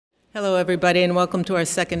Hello, everybody, and welcome to our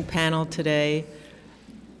second panel today.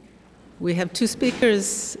 We have two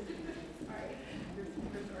speakers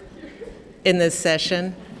in this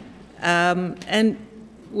session, and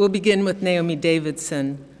we'll begin with Naomi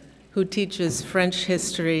Davidson, who teaches French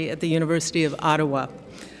history at the University of Ottawa,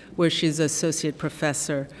 where she's associate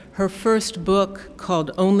professor. Her first book,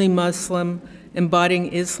 called Only Muslim: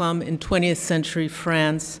 Embodying Islam in 20th Century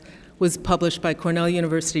France, was published by Cornell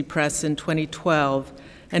University Press in 2012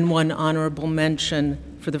 and won honorable mention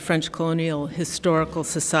for the French Colonial Historical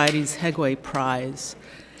Society's Heguet Prize.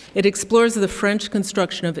 It explores the French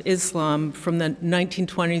construction of Islam from the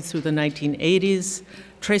 1920s through the 1980s,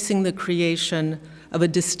 tracing the creation of a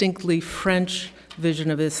distinctly French vision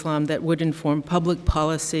of Islam that would inform public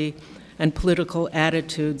policy and political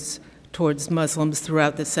attitudes towards Muslims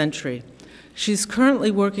throughout the century. She's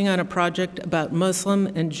currently working on a project about Muslim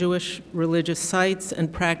and Jewish religious sites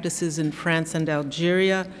and practices in France and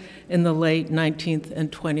Algeria in the late 19th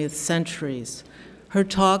and 20th centuries. Her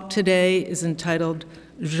talk today is entitled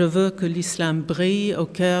Je veux que l'islam brille au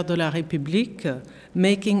cœur de la République,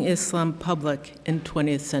 Making Islam Public in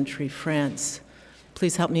 20th Century France.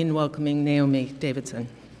 Please help me in welcoming Naomi Davidson.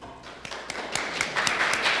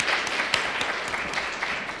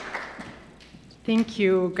 Thank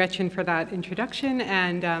you, Gretchen, for that introduction,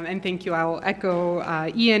 and thank you. I'll echo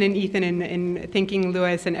Ian and Ethan in thanking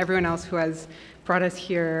Louis and everyone else who has brought us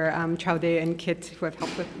here, Chaude and Kit, who have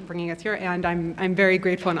helped with bringing us here, and I'm very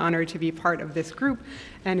grateful and honored to be part of this group,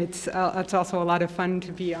 and it's also a lot of fun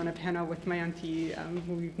to be on a panel with Mayanthi.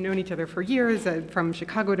 We've known each other for years, from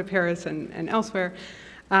Chicago to Paris and elsewhere,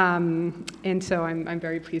 and so I'm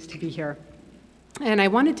very pleased to be here. And I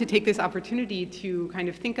wanted to take this opportunity to kind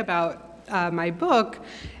of think about my book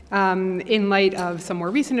in light of some more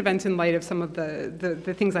recent events, in light of some of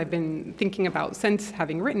the things I've been thinking about since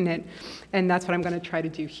having written it, and that's what I'm going to try to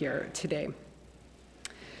do here today.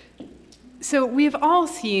 So we've all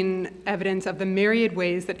seen evidence of the myriad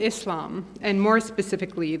ways that Islam, and more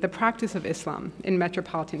specifically the practice of Islam in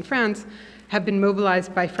metropolitan France, have been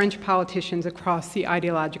mobilized by French politicians across the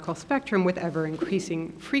ideological spectrum with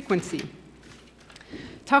ever-increasing frequency.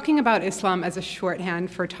 Talking about Islam as a shorthand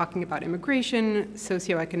for talking about immigration,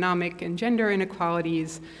 socioeconomic and gender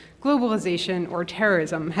inequalities, globalization, or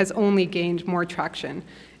terrorism has only gained more traction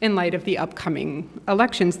in light of the upcoming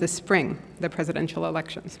elections this spring, the presidential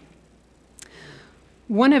elections.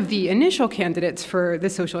 One of the initial candidates for the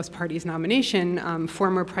Socialist Party's nomination,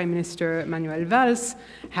 former Prime Minister Manuel Valls,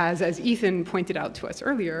 has, as Ethan pointed out to us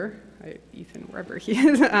earlier, Ethan, wherever he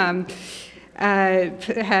is,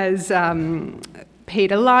 has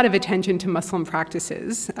paid a lot of attention to Muslim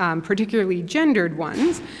practices, particularly gendered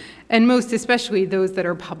ones, and most especially those that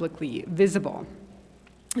are publicly visible.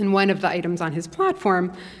 And one of the items on his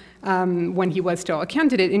platform, when he was still a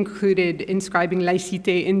candidate, included inscribing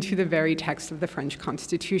Laïcité into the very text of the French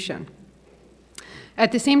Constitution.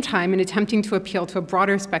 At the same time, in attempting to appeal to a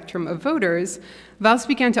broader spectrum of voters, Valls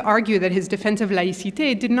began to argue that his defense of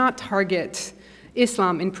Laïcité did not target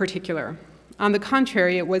Islam in particular. On the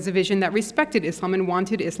contrary, it was a vision that respected Islam and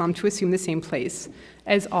wanted Islam to assume the same place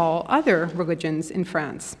as all other religions in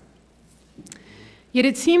France. Yet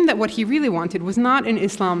it seemed that what he really wanted was not an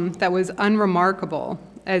Islam that was unremarkable,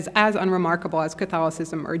 as unremarkable as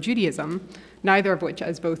Catholicism or Judaism, neither of which,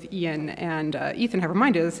 as both Ian and Ethan have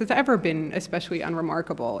reminded us, has ever been especially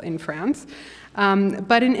unremarkable in France,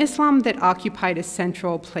 but an Islam that occupied a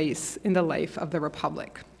central place in the life of the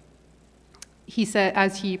Republic. He said,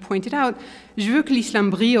 as he pointed out, Je veux que l'islam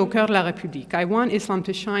brille au cœur de la République. I want Islam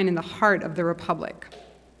to shine in the heart of the Republic.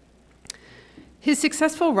 His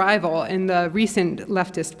successful rival in the recent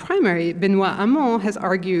leftist primary, Benoît Hamon, has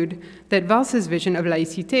argued that Valls' vision of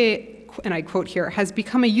laïcité, and I quote here, has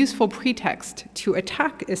become a useful pretext to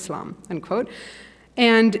attack Islam, unquote.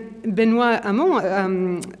 And Benoît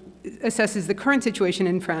Hamon assesses the current situation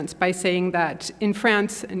in France by saying that in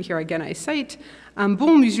France, and here again I cite, un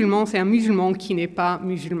bon musulman, c'est un musulman qui n'est pas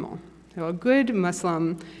musulman. So a good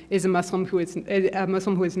Muslim is a Muslim who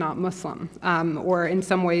is not Muslim, or in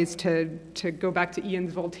some ways to go back to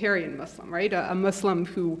Ian's Voltairean Muslim, right? A Muslim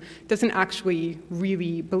who doesn't actually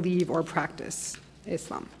really believe or practice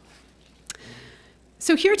Islam.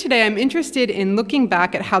 So here today, I'm interested in looking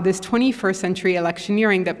back at how this 21st century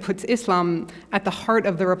electioneering that puts Islam at the heart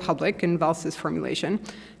of the Republic, in Valls' formulation,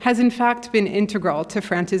 has in fact been integral to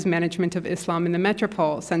France's management of Islam in the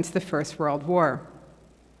metropole since the First World War.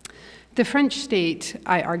 The French state,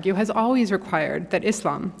 I argue, has always required that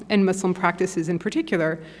Islam, and Muslim practices in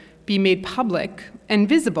particular, be made public and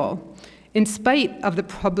visible, in spite of the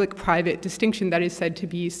public-private distinction that is said to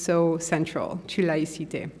be so central to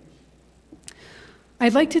laïcité.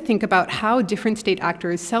 I'd like to think about how different state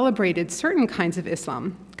actors celebrated certain kinds of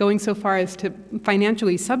Islam, going so far as to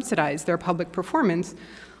financially subsidize their public performance,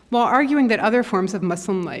 while arguing that other forms of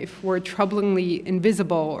Muslim life were troublingly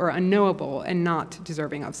invisible or unknowable and not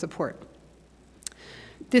deserving of support.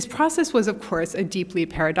 This process was, of course, a deeply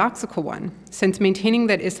paradoxical one, since maintaining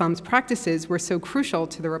that Islam's practices were so crucial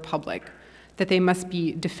to the Republic that they must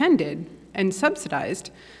be defended and subsidized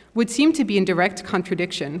would seem to be in direct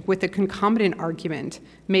contradiction with the concomitant argument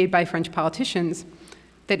made by French politicians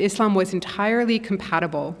that Islam was entirely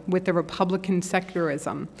compatible with the Republican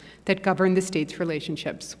secularism that governed the state's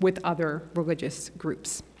relationships with other religious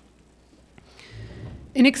groups.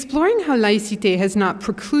 In exploring how laïcité has not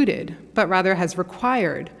precluded, but rather has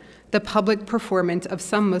required, the public performance of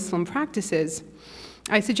some Muslim practices,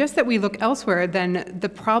 I suggest that we look elsewhere than the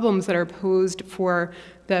problems that are posed for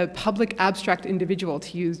the public abstract individual,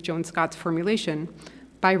 to use Joan Scott's formulation,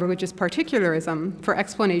 by religious particularism for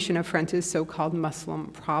explanation of France's so-called Muslim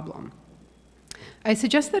problem. I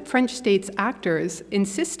suggest that French state's actors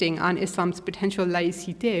insisting on Islam's potential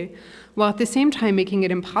laïcité, while at the same time making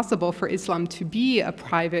it impossible for Islam to be a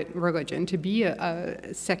private religion, to be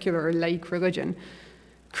a secular or laïc religion,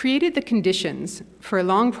 created the conditions for a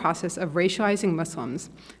long process of racializing Muslims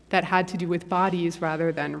that had to do with bodies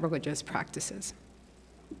rather than religious practices.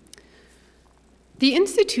 The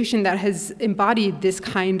institution that has embodied this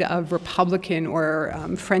kind of Republican or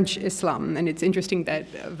French Islam, and it's interesting that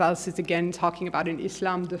Valls is again talking about an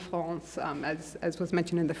Islam de France, as was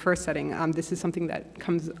mentioned in the first setting. This is something that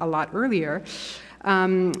comes a lot earlier,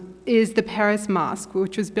 is the Paris Mosque,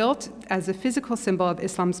 which was built as a physical symbol of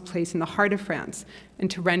Islam's place in the heart of France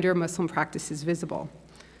and to render Muslim practices visible.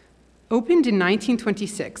 Opened in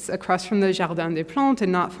 1926 across from the Jardin des Plantes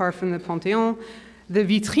and not far from the Panthéon, the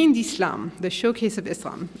Vitrine d'Islam, the showcase of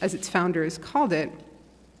Islam, as its founders called it,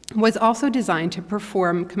 was also designed to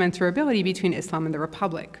perform commensurability between Islam and the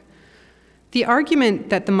Republic. The argument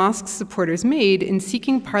that the mosque's supporters made in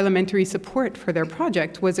seeking parliamentary support for their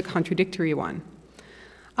project was a contradictory one.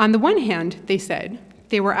 On the one hand, they said,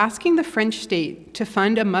 they were asking the French state to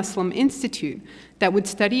fund a Muslim institute that would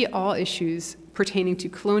study all issues pertaining to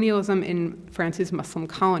colonialism in France's Muslim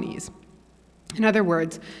colonies. In other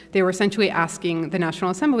words, they were essentially asking the National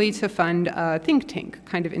Assembly to fund a think tank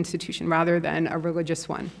kind of institution rather than a religious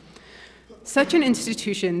one. Such an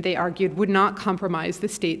institution, they argued, would not compromise the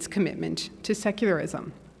state's commitment to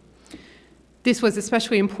secularism. This was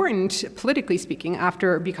especially important, politically speaking,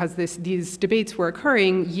 because these debates were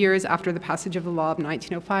occurring years after the passage of the law of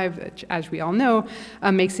 1905, which, as we all know,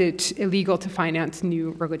 makes it illegal to finance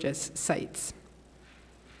new religious sites.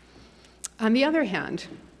 On the other hand,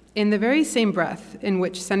 in the very same breath in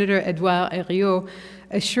which Senator Edouard Herriot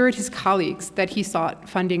assured his colleagues that he sought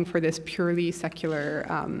funding for this purely secular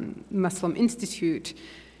Muslim institute,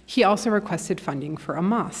 he also requested funding for a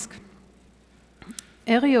mosque.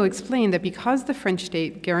 Herriot explained that because the French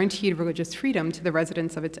state guaranteed religious freedom to the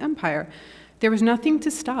residents of its empire, there was nothing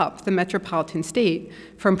to stop the metropolitan state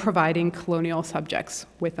from providing colonial subjects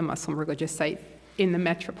with a Muslim religious site in the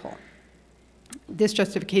metropole. This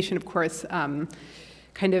justification, of course,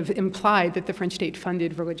 kind of implied that the French state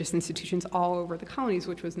funded religious institutions all over the colonies,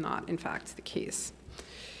 which was not, in fact, the case.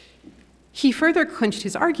 He further clinched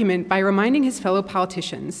his argument by reminding his fellow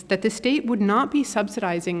politicians that the state would not be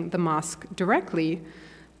subsidizing the mosque directly,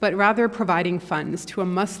 but rather providing funds to a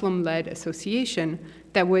Muslim-led association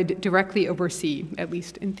that would directly oversee, at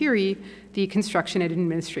least in theory, the construction and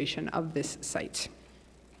administration of this site.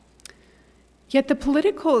 Yet the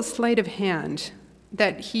political sleight of hand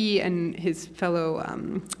that he and his fellow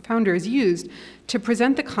founders used to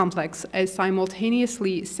present the complex as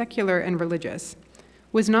simultaneously secular and religious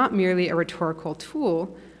was not merely a rhetorical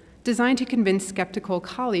tool designed to convince skeptical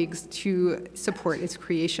colleagues to support its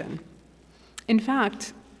creation. In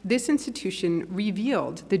fact, this institution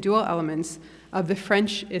revealed the dual elements of the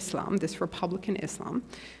French Islam, this Republican Islam,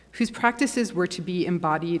 whose practices were to be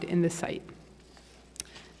embodied in the site.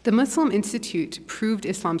 The Muslim Institute proved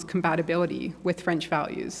Islam's compatibility with French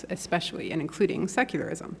values, especially and including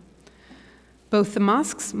secularism. Both the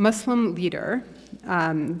mosque's Muslim leader,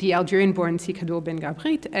 the Algerian-born Sikadour Ben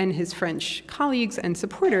Gabrit, and his French colleagues and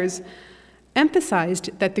supporters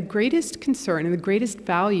emphasized that the greatest concern and the greatest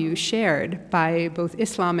value shared by both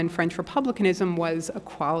Islam and French republicanism was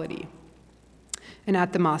equality. And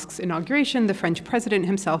at the mosque's inauguration, the French president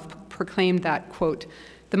himself proclaimed that, quote,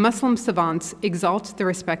 "The Muslim savants exalt the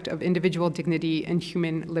respect of individual dignity and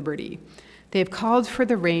human liberty. They have called for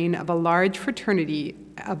the reign of a large fraternity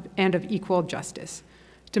and of equal justice.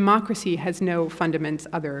 Democracy has no fundaments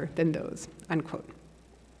other than those," unquote.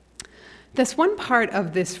 Thus, one part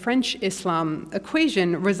of this French Islam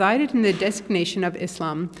equation resided in the designation of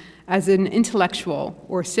Islam as an intellectual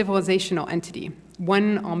or civilizational entity,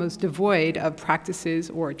 one almost devoid of practices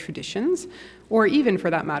or traditions, or even, for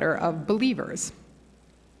that matter, of believers.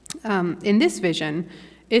 In this vision,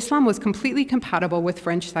 Islam was completely compatible with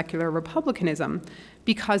French secular republicanism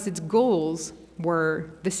because its goals were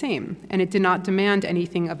the same, and it did not demand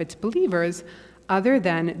anything of its believers other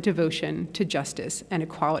than devotion to justice and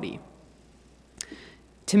equality.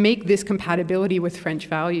 To make this compatibility with French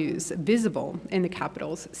values visible in the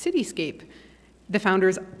capital's cityscape, the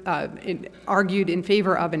founders argued in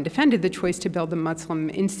favor of and defended the choice to build the Muslim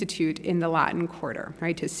Institute in the Latin Quarter,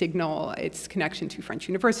 right, to signal its connection to French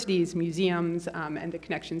universities, museums, and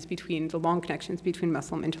the long connections between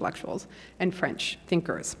Muslim intellectuals and French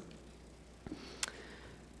thinkers.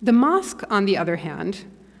 The mosque, on the other hand,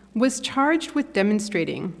 was charged with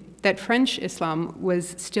demonstrating that French Islam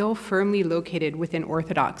was still firmly located within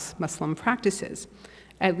Orthodox Muslim practices,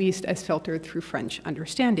 at least as filtered through French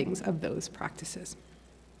understandings of those practices.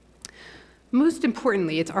 Most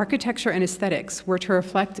importantly, its architecture and aesthetics were to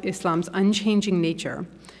reflect Islam's unchanging nature,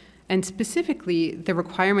 and specifically the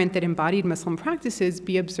requirement that embodied Muslim practices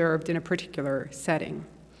be observed in a particular setting.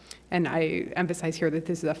 And I emphasize here that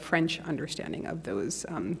this is a French understanding of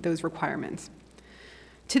those requirements.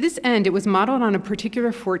 To this end, it was modeled on a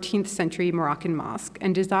particular 14th century Moroccan mosque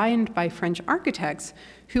and designed by French architects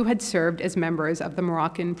who had served as members of the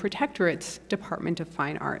Moroccan Protectorate's Department of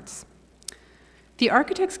Fine Arts. The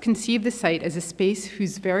architects conceived the site as a space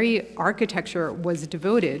whose very architecture was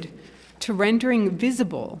devoted to rendering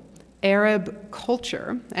visible Arab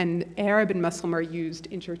culture, and Arab and Muslim are used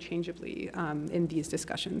interchangeably in these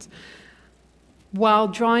discussions, while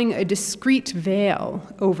drawing a discreet veil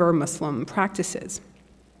over Muslim practices.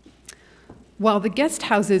 While the guest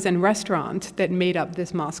houses and restaurant that made up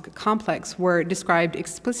this mosque complex were described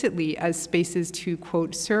explicitly as spaces to,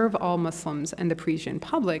 quote, serve all Muslims and the Parisian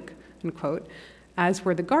public, unquote, as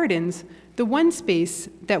were the gardens, the one space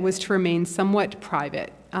that was to remain somewhat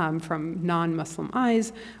private from non-Muslim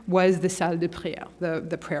eyes was the salle de prière,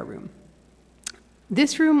 the prayer room.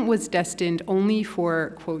 This room was destined only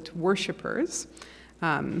for, quote, worshippers,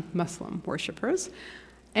 Muslim worshippers,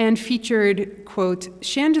 and featured, quote,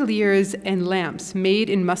 chandeliers and lamps made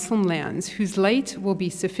in Muslim lands whose light will be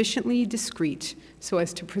sufficiently discreet so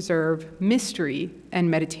as to preserve mystery and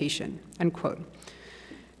meditation, unquote.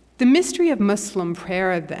 The mystery of Muslim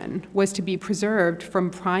prayer, then, was to be preserved from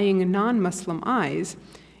prying non-Muslim eyes,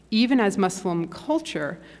 even as Muslim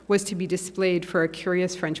culture was to be displayed for a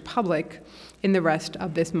curious French public in the rest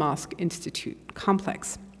of this Mosque Institute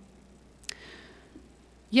complex.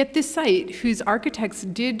 Yet this site, whose architects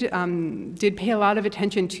did pay a lot of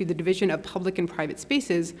attention to the division of public and private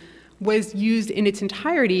spaces, was used in its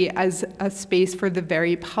entirety as a space for the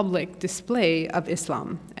very public display of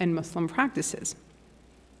Islam and Muslim practices.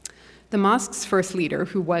 The mosque's first leader,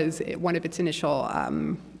 who was one of its initial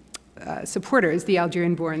supporters, the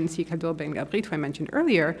Algerian-born Sikhadour Ben Gabrit, who I mentioned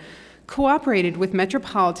earlier, cooperated with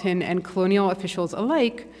metropolitan and colonial officials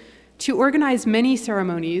alike to organize many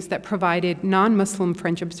ceremonies that provided non-Muslim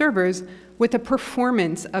French observers with a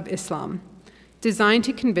performance of Islam, designed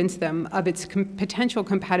to convince them of its potential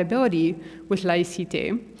compatibility with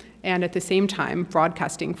laïcité, and at the same time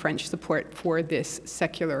broadcasting French support for this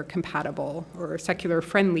secular compatible or secular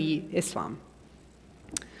friendly Islam.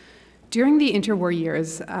 During the interwar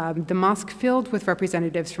years, the mosque filled with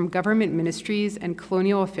representatives from government ministries and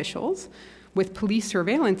colonial officials, with police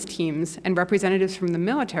surveillance teams and representatives from the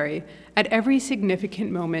military at every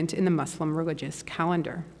significant moment in the Muslim religious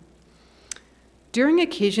calendar. During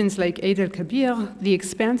occasions like Eid al-Kabir, the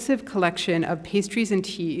expansive collection of pastries and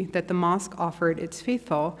tea that the mosque offered its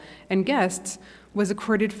faithful and guests was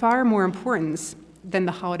accorded far more importance than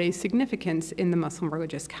the holiday's significance in the Muslim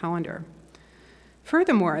religious calendar.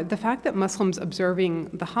 Furthermore, the fact that Muslims observing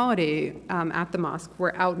the holiday at the mosque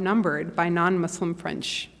were outnumbered by non-Muslim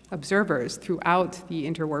French observers throughout the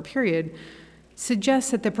interwar period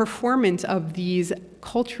suggests that the performance of these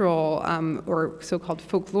cultural or so-called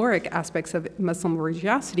folkloric aspects of Muslim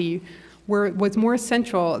religiosity was more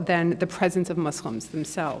central than the presence of Muslims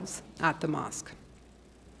themselves at the mosque.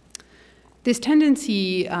 This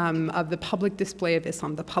tendency of the public display of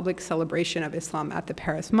Islam, the public celebration of Islam at the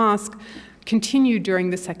Paris Mosque, continued during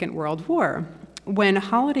the Second World War, when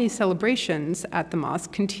holiday celebrations at the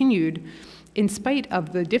mosque continued in spite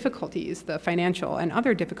of the difficulties, the financial and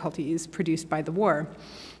other difficulties produced by the war.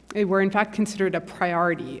 They were in fact considered a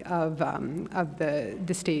priority of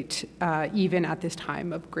the state, even at this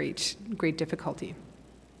time of great difficulty.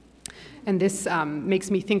 And this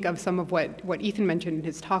makes me think of some of what Ethan mentioned in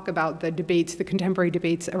his talk about the debates, the contemporary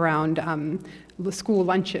debates around the school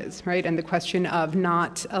lunches, right? And the question of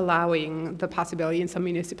not allowing the possibility in some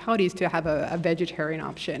municipalities to have a vegetarian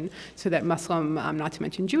option so that Muslim, not to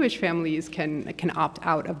mention Jewish families, can opt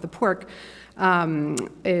out of the pork.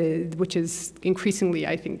 Which is increasingly,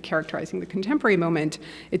 I think, characterizing the contemporary moment.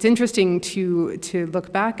 It's interesting to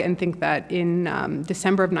look back and think that in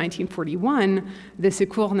December of 1941, the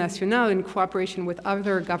Secours National, in cooperation with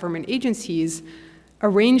other government agencies,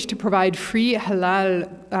 arranged to provide free halal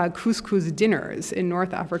couscous dinners in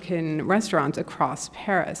North African restaurants across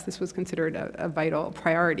Paris. This was considered a vital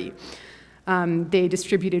priority. They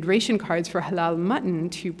distributed ration cards for halal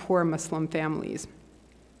mutton to poor Muslim families.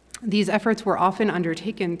 These efforts were often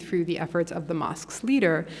undertaken through the efforts of the mosque's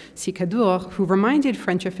leader, Sicadour, who reminded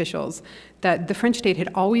French officials that the French state had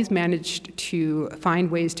always managed to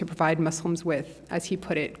find ways to provide Muslims with, as he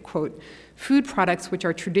put it, quote, food products which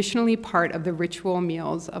are traditionally part of the ritual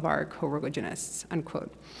meals of our co-religionists,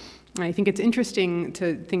 unquote. And I think it's interesting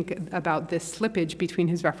to think about this slippage between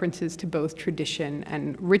his references to both tradition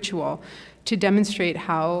and ritual to demonstrate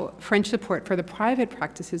how French support for the private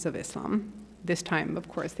practices of Islam, this time, of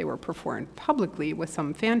course, they were performed publicly with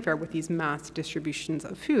some fanfare with these mass distributions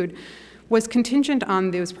of food, was contingent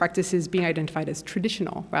on those practices being identified as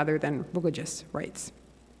traditional rather than religious rites.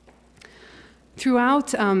 Throughout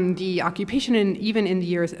the occupation and even in the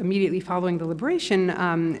years immediately following the liberation,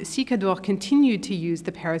 Sicadour continued to use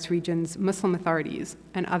the Paris region's Muslim authorities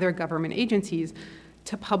and other government agencies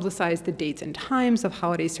to publicize the dates and times of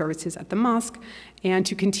holiday services at the mosque and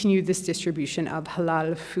to continue this distribution of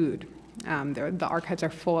halal food. The archives are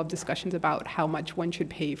full of discussions about how much one should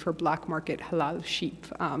pay for black market halal sheep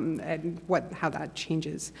and how that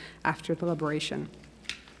changes after the liberation.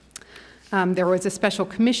 There was a special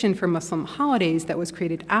commission for Muslim holidays that was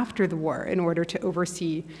created after the war in order to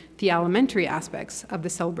oversee the alimentary aspects of the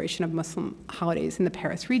celebration of Muslim holidays in the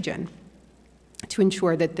Paris region to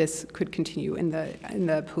ensure that this could continue in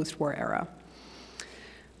the post-war era.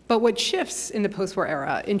 But what shifts in the post-war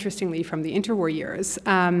era, interestingly, from the interwar years,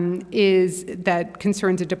 is that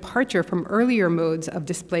concerns a departure from earlier modes of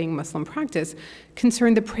displaying Muslim practice,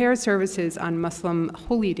 concern the prayer services on Muslim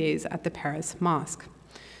holy days at the Paris mosque.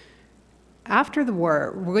 After the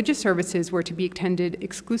war, religious services were to be attended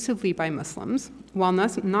exclusively by Muslims, while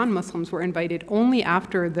non-Muslims were invited only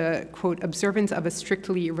after the, quote, observance of a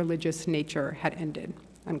strictly religious nature had ended,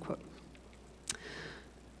 unquote.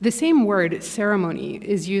 The same word, ceremony,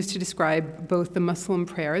 is used to describe both the Muslim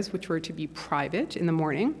prayers, which were to be private in the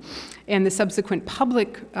morning, and the subsequent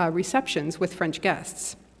public receptions with French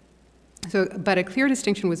guests. But a clear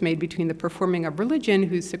distinction was made between the performing of religion,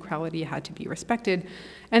 whose sacrality had to be respected,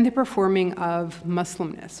 and the performing of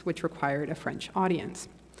Muslimness, which required a French audience.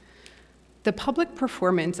 The public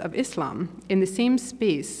performance of Islam in the same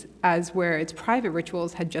space as where its private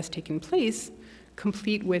rituals had just taken place,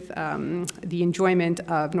 complete with the enjoyment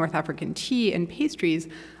of North African tea and pastries,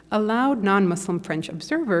 allowed non-Muslim French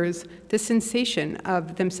observers the sensation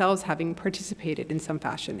of themselves having participated in some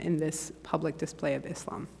fashion in this public display of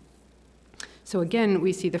Islam. So again,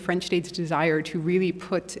 we see the French state's desire to really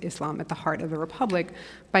put Islam at the heart of the Republic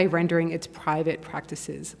by rendering its private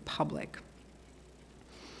practices public.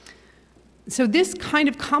 So this kind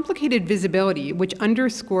of complicated visibility, which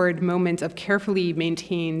underscored moments of carefully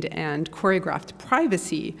maintained and choreographed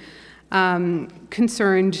privacy,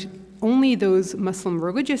 concerned only those Muslim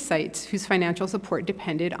religious sites whose financial support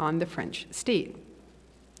depended on the French state,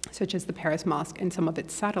 such as the Paris Mosque and some of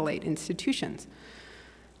its satellite institutions.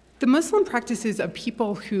 The Muslim practices of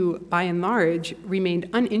people who, by and large, remained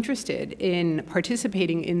uninterested in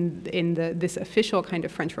participating in this official kind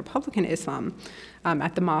of French Republican Islam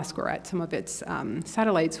at the mosque or at some of its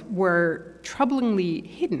satellites were troublingly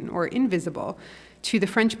hidden or invisible to the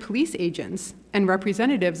French police agents and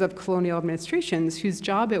representatives of colonial administrations whose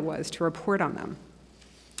job it was to report on them.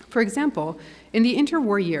 For example, in the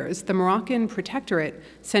interwar years, the Moroccan Protectorate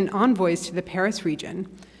sent envoys to the Paris region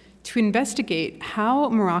to investigate how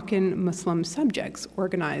Moroccan Muslim subjects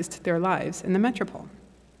organized their lives in the metropole.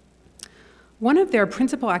 One of their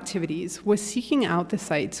principal activities was seeking out the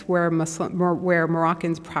sites where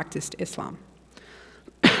Moroccans practiced Islam.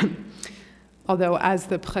 Although, as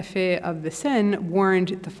the préfet of the Seine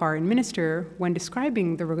warned the foreign minister when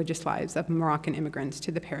describing the religious lives of Moroccan immigrants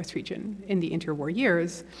to the Paris region in the interwar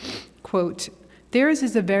years, quote, "Theirs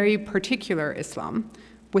is a very particular Islam,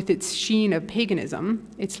 with its sheen of paganism,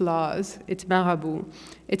 its laws, its marabout,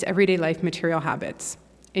 its everyday life material habits.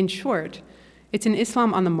 In short, it's an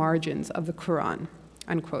Islam on the margins of the Quran,"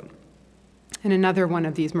 unquote. And another one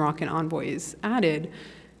of these Moroccan envoys added,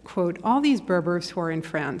 quote, all these Berbers who are in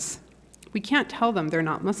France, we can't tell them they're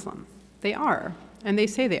not Muslim. They are, and they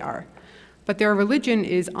say they are, but their religion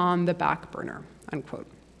is on the back burner, unquote.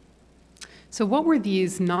 So what were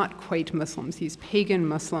these not quite Muslims, these pagan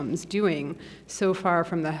Muslims, doing so far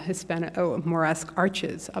from the Hispano-Moresque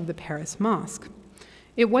arches of the Paris Mosque?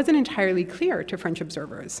 It wasn't entirely clear to French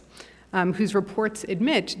observers, whose reports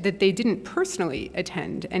admit that they didn't personally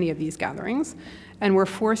attend any of these gatherings and were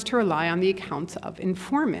forced to rely on the accounts of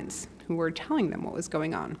informants who were telling them what was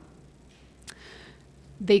going on.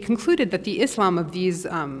 They concluded that the Islam of these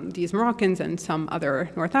Moroccans and some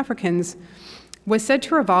other North Africans was said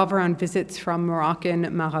to revolve around visits from Moroccan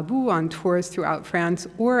marabouts on tours throughout France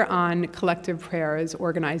or on collective prayers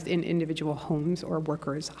organized in individual homes or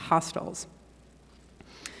workers' hostels.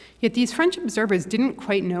 Yet these French observers didn't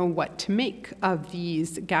quite know what to make of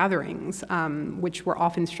these gatherings, which were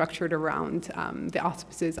often structured around the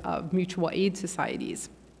auspices of mutual aid societies,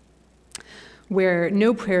 where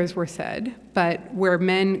no prayers were said, but where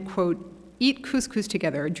men, quote, eat couscous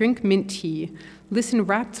together, drink mint tea, listen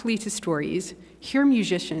raptly to stories, hear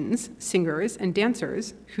musicians, singers, and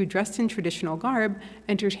dancers who, dressed in traditional garb,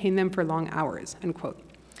 entertain them for long hours, unquote.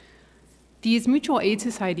 These mutual aid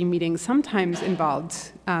society meetings sometimes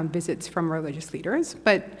involved visits from religious leaders,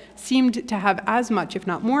 but seemed to have as much, if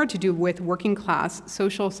not more, to do with working class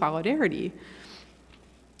social solidarity,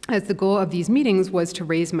 as the goal of these meetings was to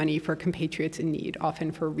raise money for compatriots in need,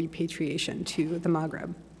 often for repatriation to the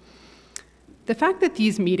Maghreb. The fact that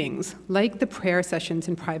these meetings, like the prayer sessions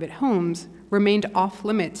in private homes, remained off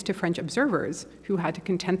limits to French observers who had to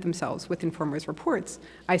content themselves with informers' reports,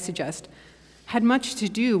 I suggest, had much to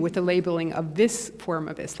do with the labeling of this form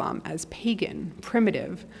of Islam as pagan,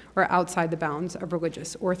 primitive, or outside the bounds of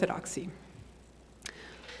religious orthodoxy.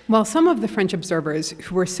 While some of the French observers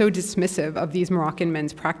who were so dismissive of these Moroccan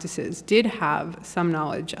men's practices did have some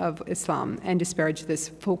knowledge of Islam and disparaged this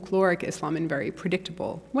folkloric Islam in very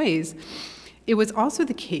predictable ways, it was also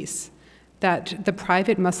the case that the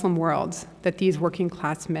private Muslim worlds that these working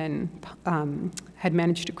class men had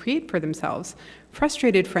managed to create for themselves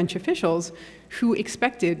frustrated French officials who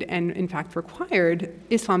expected and in fact required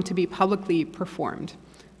Islam to be publicly performed,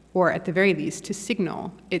 or at the very least to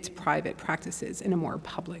signal its private practices in a more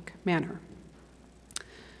public manner.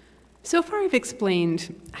 So far I've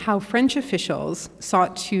explained how French officials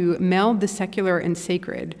sought to meld the secular and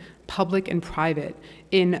sacred, public and private,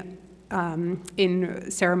 in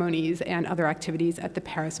ceremonies and other activities at the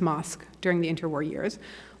Paris Mosque during the interwar years,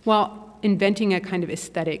 while inventing a kind of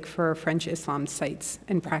aesthetic for French Islam sites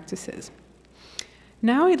and practices.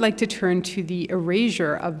 Now I'd like to turn to the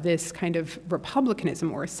erasure of this kind of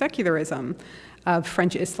republicanism or secularism of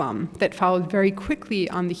French Islam that followed very quickly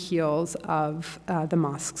on the heels of the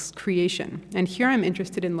mosque's creation. And here I'm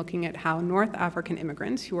interested in looking at how North African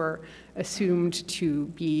immigrants, who are assumed to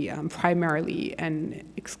be primarily and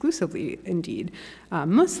exclusively, indeed,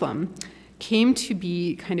 Muslim, came to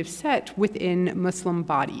be kind of set within Muslim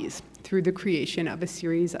bodies through the creation of a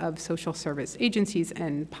series of social service agencies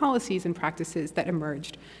and policies and practices that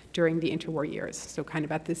emerged during the interwar years, so kind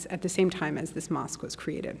of at the same time as this mosque was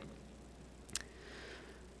created.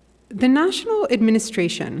 The national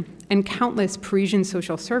administration and countless Parisian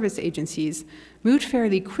social service agencies moved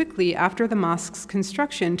fairly quickly after the mosque's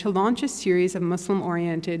construction to launch a series of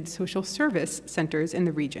Muslim-oriented social service centers in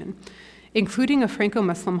the region, including a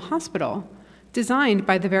Franco-Muslim hospital designed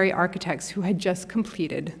by the very architects who had just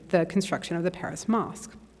completed the construction of the Paris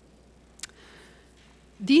Mosque.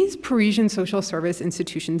 These Parisian social service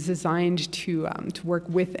institutions designed to work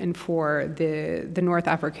with and for the North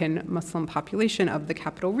African Muslim population of the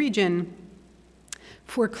capital region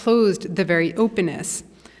foreclosed the very openness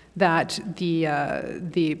that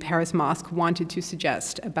the Paris Mosque wanted to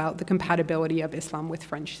suggest about the compatibility of Islam with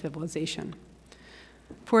French civilization.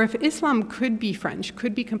 For if Islam could be French,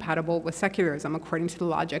 could be compatible with secularism according to the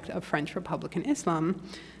logic of French Republican Islam,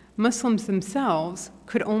 Muslims themselves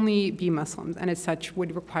could only be Muslims, and as such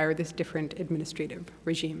would require this different administrative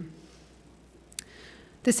regime.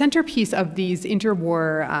 The centerpiece of these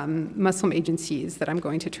interwar Muslim agencies that I'm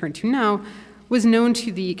going to turn to now was known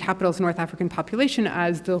to the capital's North African population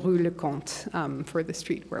as the Rue Lecomte, for the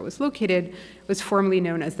street where it was located. It was formerly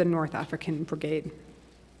known as the North African Brigade.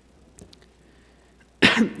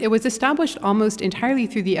 It was established almost entirely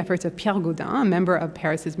through the efforts of Pierre Gaudin, a member of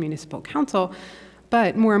Paris's municipal council,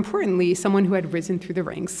 but more importantly, someone who had risen through the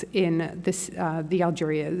ranks in the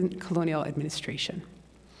Algerian colonial administration.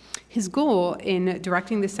 His goal in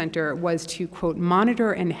directing the center was to, quote,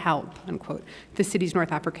 monitor and help, unquote, the city's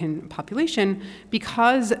North African population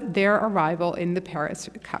because their arrival in the Paris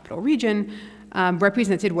capital region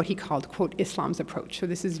represented what he called, quote, Islam's approach. So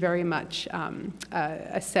this is very much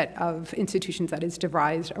a set of institutions that is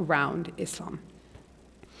devised around Islam.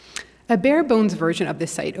 A bare-bones version of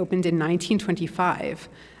this site opened in 1925,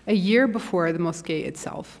 a year before the mosque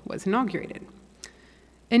itself was inaugurated.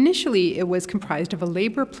 Initially, it was comprised of a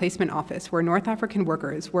labor placement office where North African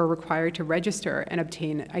workers were required to register and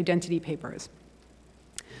obtain identity papers.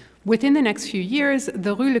 Within the next few years,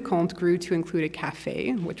 the Rue Lecomte grew to include a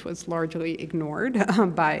cafe, which was largely ignored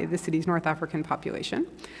by the city's North African population,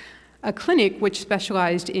 a clinic which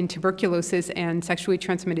specialized in tuberculosis and sexually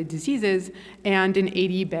transmitted diseases, and an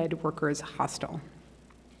 80-bed workers' hostel.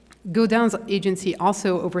 Gaudin's agency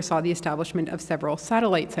also oversaw the establishment of several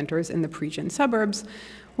satellite centers in the Parisian suburbs,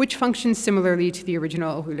 which functioned similarly to the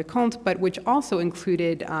original Rue Lecomte, but which also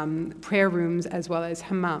included prayer rooms as well as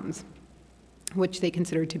hammams, which they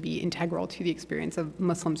considered to be integral to the experience of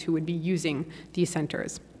Muslims who would be using these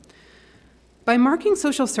centers. By marking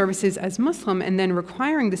social services as Muslim and then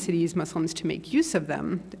requiring the city's Muslims to make use of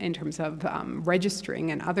them in terms of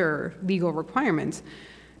registering and other legal requirements,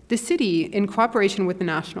 the city, in cooperation with the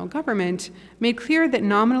national government, made clear that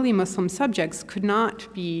nominally Muslim subjects could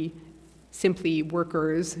not be simply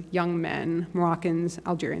workers, young men, Moroccans,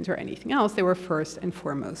 Algerians, or anything else. They were first and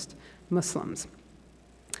foremost Muslims.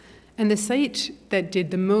 And the site that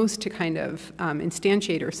did the most to kind of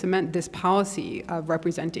instantiate or cement this policy of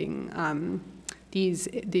representing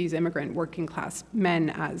these immigrant working class men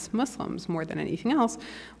as Muslims more than anything else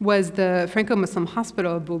was the Franco-Muslim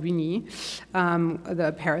Hospital of Bobigny,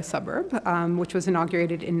 the Paris suburb, which was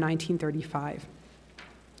inaugurated in 1935.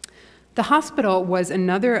 The hospital was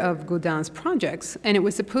another of Gaudin's projects, and it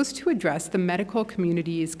was supposed to address the medical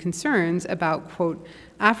community's concerns about, quote,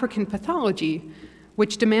 African pathology,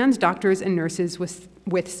 which demands doctors and nurses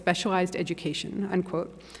with specialized education,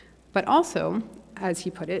 unquote. But also, as he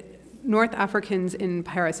put it, North Africans in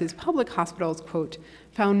Paris's public hospitals, quote,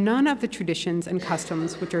 found none of the traditions and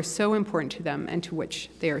customs which are so important to them and to which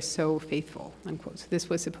they are so faithful, unquote. So this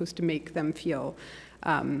was supposed to make them feel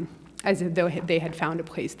as though they had found a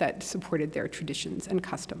place that supported their traditions and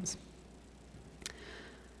customs.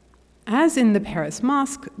 As in the Paris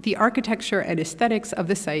Mosque, the architecture and aesthetics of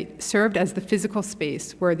the site served as the physical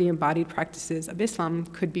space where the embodied practices of Islam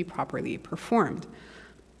could be properly performed.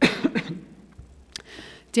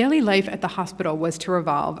 Daily life at the hospital was to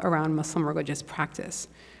revolve around Muslim religious practice.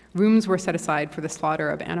 Rooms were set aside for the slaughter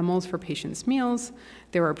of animals for patients' meals.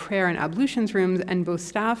 There were prayer and ablutions rooms, and both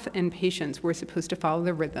staff and patients were supposed to follow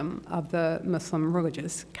the rhythm of the Muslim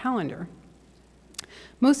religious calendar.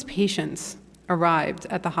 Most patients arrived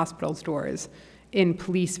at the hospital's doors in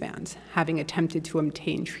police vans, having attempted to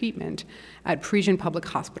obtain treatment at Parisian public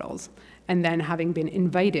hospitals, and then having been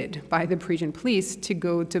invited by the Parisian police to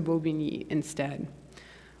go to Bobigny instead.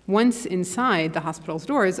 Once inside the hospital's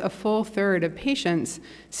doors, a full third of patients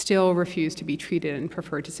still refused to be treated and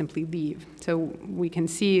preferred to simply leave. So we can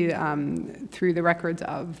see through the records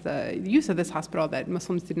of the use of this hospital that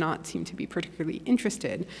Muslims did not seem to be particularly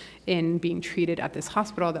interested in being treated at this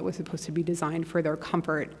hospital that was supposed to be designed for their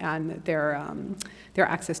comfort and their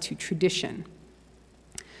access to tradition.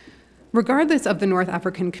 Regardless of the North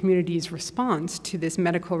African community's response to this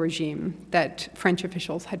medical regime that French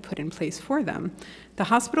officials had put in place for them, the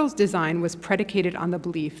hospital's design was predicated on the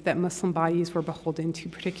belief that Muslim bodies were beholden to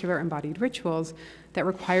particular embodied rituals that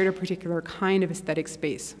required a particular kind of aesthetic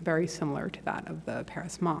space, very similar to that of the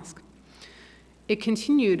Paris Mosque. It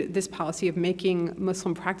continued this policy of making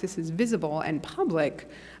Muslim practices visible and public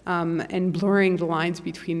and blurring the lines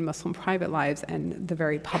between Muslim private lives and the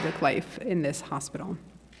very public life in this hospital.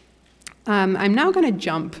 I'm now going to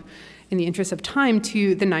jump, in the interest of time,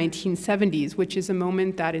 to the 1970s, which is a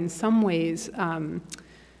moment that in some ways kind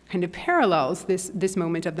of parallels this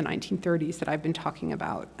moment of the 1930s that I've been talking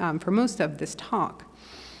about for most of this talk.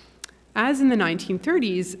 As in the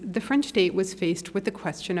 1930s, the French state was faced with the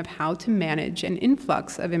question of how to manage an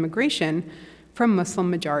influx of immigration from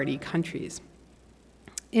Muslim-majority countries.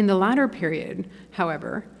 In the latter period,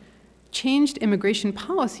 however, changed immigration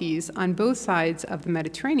policies on both sides of the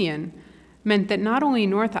Mediterranean meant that not only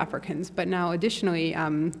North Africans, but now additionally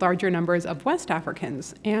larger numbers of West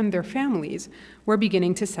Africans and their families were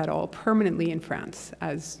beginning to settle permanently in France.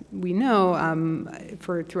 As we know,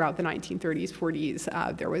 throughout the 1930s,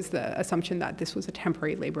 40s, there was the assumption that this was a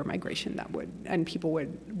temporary labor migration and people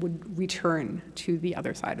would return to the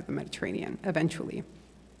other side of the Mediterranean eventually.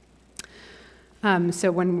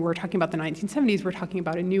 So when we're talking about the 1970s, we're talking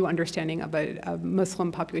about a new understanding of a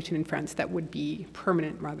Muslim population in France that would be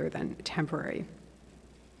permanent rather than temporary.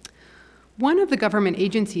 One of the government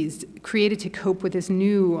agencies created to cope with this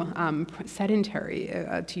new sedentary,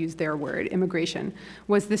 to use their word, immigration,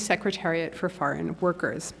 was the Secretariat for Foreign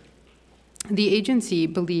Workers. The agency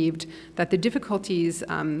believed that the difficulties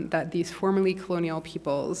that these formerly colonial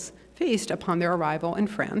peoples faced upon their arrival in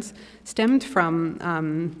France stemmed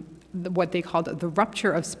from what they called the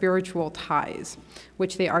rupture of spiritual ties,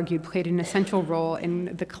 which they argued played an essential role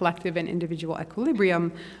in the collective and individual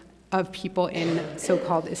equilibrium of people in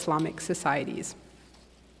so-called Islamic societies.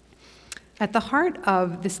 At the heart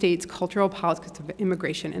of the state's cultural politics of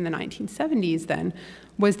immigration in the 1970s, then,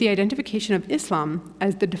 was the identification of Islam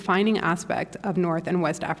as the defining aspect of North and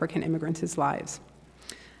West African immigrants' lives.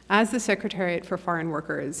 As the Secretariat for Foreign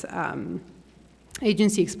Workers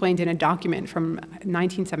agency explained in a document from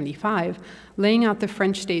 1975, laying out the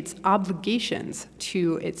French state's obligations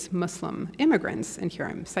to its Muslim immigrants, and here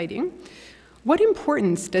I'm citing, "What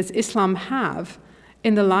importance does Islam have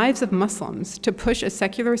in the lives of Muslims to push a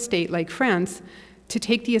secular state like France to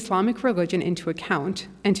take the Islamic religion into account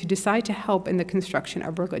and to decide to help in the construction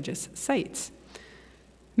of religious sites?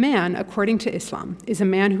 Man, according to Islam, is a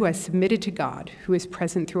man who has submitted to God, who is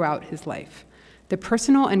present throughout his life. The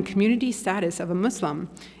personal and community status of a Muslim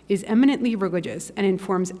is eminently religious and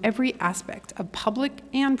informs every aspect of public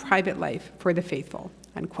and private life for the faithful,"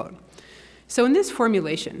 unquote. So in this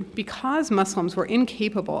formulation, because Muslims were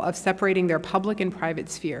incapable of separating their public and private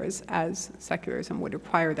spheres, as secularism would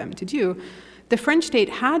require them to do, the French state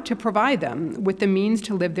had to provide them with the means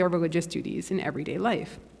to live their religious duties in everyday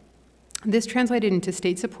life. This translated into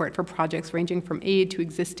state support for projects ranging from aid to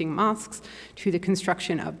existing mosques, to the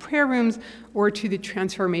construction of prayer rooms, or to the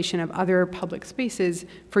transformation of other public spaces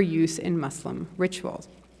for use in Muslim rituals.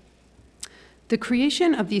 The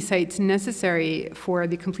creation of these sites necessary for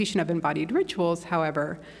the completion of embodied rituals,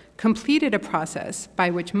 however, completed a process by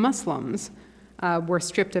which Muslims were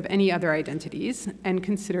stripped of any other identities and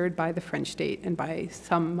considered by the French state and by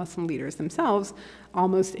some Muslim leaders themselves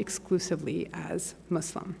almost exclusively as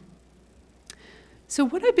Muslim. So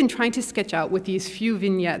what I've been trying to sketch out with these few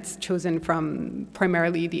vignettes chosen from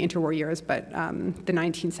primarily the interwar years, but the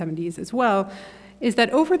 1970s as well, is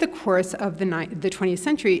that over the course of the 20th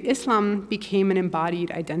century, Islam became an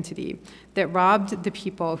embodied identity that robbed the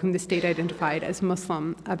people whom the state identified as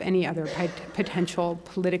Muslim of any other potential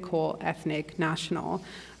political, ethnic, national,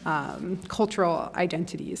 cultural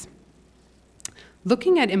identities.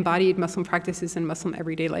 Looking at embodied Muslim practices in Muslim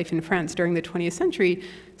everyday life in France during the 20th century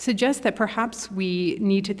suggests that perhaps we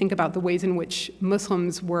need to think about the ways in which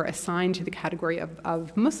Muslims were assigned to the category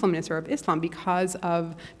of Muslimness or of Islam because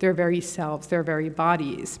of their very selves, their very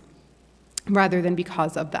bodies, rather than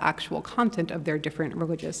because of the actual content of their different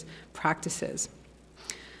religious practices.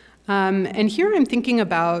 And here I'm thinking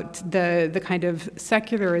about the kind of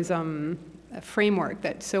secularism framework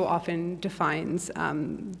that so often defines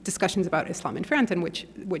discussions about Islam in France, and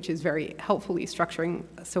which is very helpfully structuring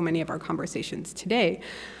so many of our conversations today.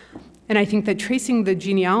 And I think that tracing the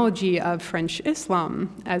genealogy of French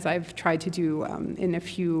Islam, as I've tried to do in a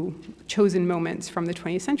few chosen moments from the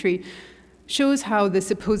 20th century, shows how the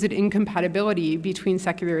supposed incompatibility between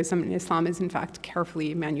secularism and Islam is in fact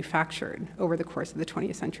carefully manufactured over the course of the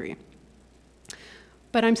 20th century.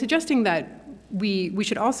 But I'm suggesting that we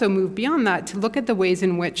should also move beyond that to look at the ways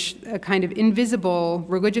in which a kind of invisible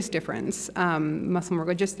religious difference, Muslim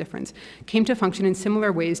religious difference, came to function in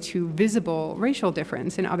similar ways to visible racial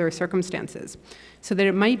difference in other circumstances, so that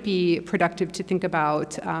it might be productive to think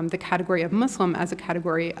about the category of Muslim as a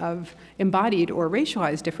category of embodied or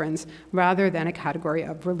racialized difference rather than a category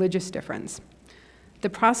of religious difference. The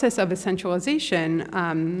process of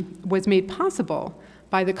essentialization was made possible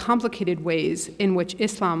by the complicated ways in which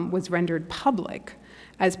Islam was rendered public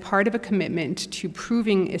as part of a commitment to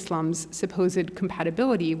proving Islam's supposed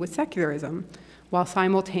compatibility with secularism, while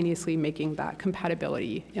simultaneously making that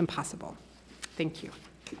compatibility impossible. Thank you.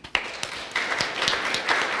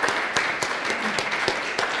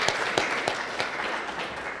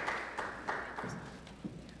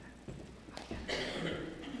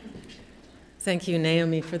 Thank you,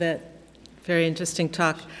 Naomi, for that very interesting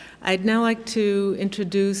talk. I'd now like to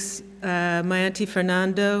introduce Mayanthi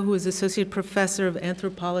Fernando, who is Associate Professor of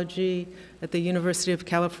Anthropology at the University of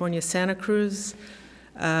California, Santa Cruz,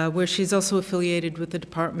 where she's also affiliated with the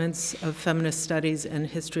Departments of Feminist Studies and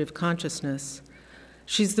History of Consciousness.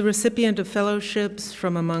 She's the recipient of fellowships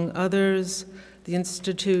from, among others, the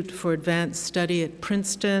Institute for Advanced Study at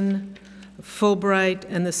Princeton, Fulbright,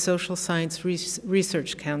 and the Social Science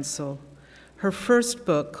Research Council. Her first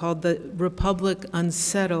book, called The Republic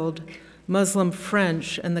Unsettled, Muslim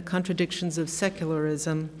French and the Contradictions of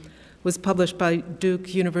Secularism, was published by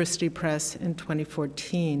Duke University Press in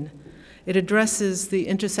 2014. It addresses the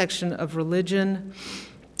intersection of religion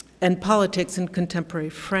and politics in contemporary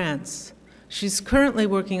France. She's currently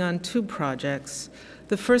working on 2 projects.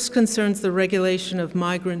 The first concerns the regulation of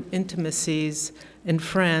migrant intimacies in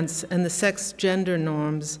France and the sex-gender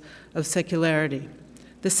norms of secularity.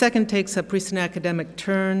 The second takes up recent academic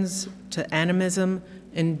turns to animism,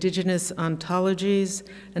 indigenous ontologies,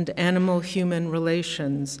 and animal-human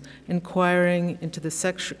relations, inquiring into the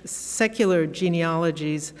secular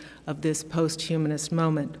genealogies of this post-humanist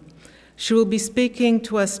moment. She will be speaking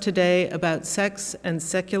to us today about sex and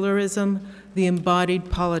secularism, the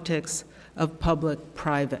embodied politics of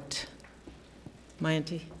public-private.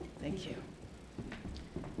 Mayanthi, thank you.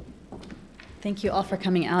 Thank you all for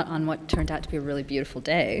coming out on what turned out to be a really beautiful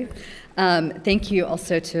day. Thank you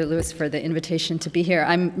also to Louis for the invitation to be here.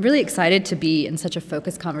 I'm really excited to be in such a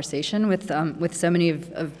focused conversation with so many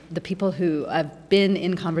of the people who I've been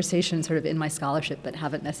in conversation sort of in my scholarship but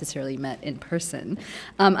haven't necessarily met in person.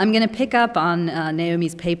 I'm going to pick up on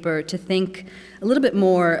Naomi's paper to think a little bit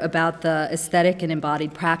more about the aesthetic and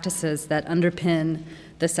embodied practices that underpin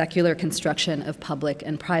the secular construction of public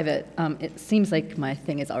and private. It seems like my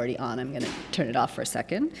thing is already on. I'm going to turn it off for a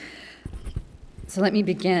second. So let me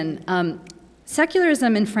begin.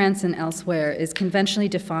 Secularism in France and elsewhere is conventionally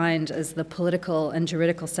defined as the political and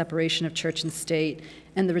juridical separation of church and state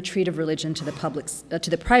and the retreat of religion to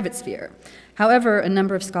the private sphere. However, a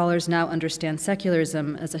number of scholars now understand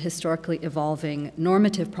secularism as a historically evolving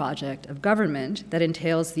normative project of government that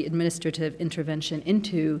entails the administrative intervention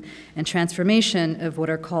into and transformation of what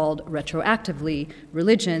are called retroactively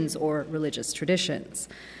religions or religious traditions.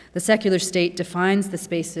 The secular state defines the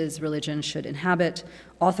spaces religion should inhabit,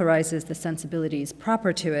 authorizes the sensibilities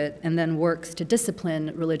proper to it, and then works to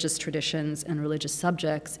discipline religious traditions and religious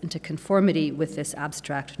subjects into conformity with this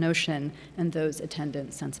abstract notion and those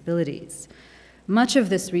attendant sensibilities. Much of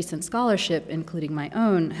this recent scholarship, including my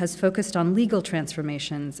own, has focused on legal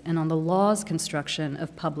transformations and on the law's construction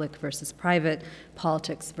of public versus private,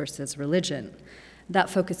 politics versus religion. That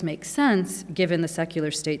focus makes sense given the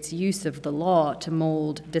secular state's use of the law to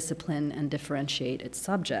mold, discipline, and differentiate its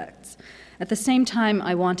subjects. At the same time,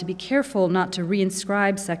 I want to be careful not to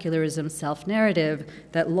reinscribe secularism's self-narrative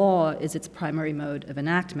that law is its primary mode of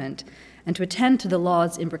enactment, and to attend to the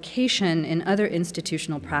law's imbrication in other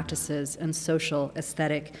institutional practices and social,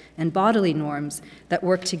 aesthetic, and bodily norms that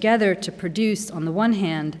work together to produce, on the one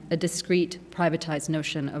hand, a discrete, privatized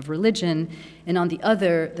notion of religion, and on the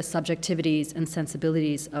other, the subjectivities and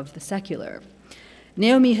sensibilities of the secular.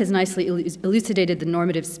 Naomi has nicely elucidated the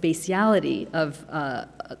normative spatiality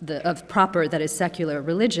of proper, that is, secular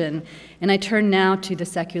religion, and I turn now to the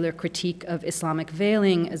secular critique of Islamic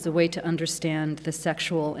veiling as a way to understand the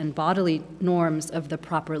sexual and bodily norms of the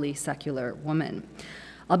properly secular woman.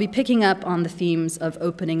 I'll be picking up on the themes of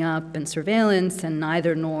opening up and surveillance and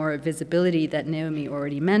neither nor visibility that Naomi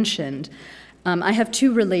already mentioned. I have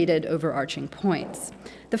 2 related overarching points.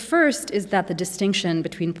 The first is that the distinction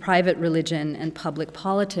between private religion and public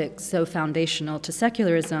politics, so foundational to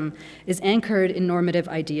secularism, is anchored in normative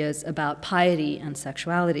ideas about piety and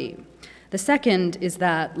sexuality. The second is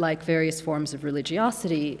that, like various forms of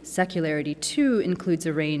religiosity, secularity too includes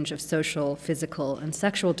a range of social, physical, and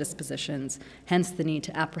sexual dispositions, hence the need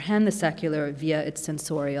to apprehend the secular via its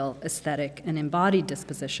sensorial, aesthetic, and embodied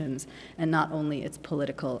dispositions, and not only its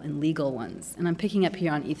political and legal ones. And I'm picking up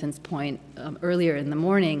here on Ethan's point earlier in the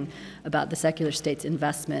morning about the secular state's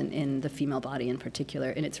investment in the female body in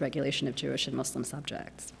particular, in its regulation of Jewish and Muslim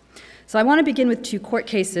subjects. So I want to begin with 2 court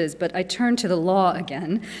cases, but I turn to the law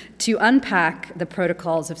again to unpack the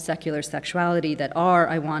protocols of secular sexuality that are,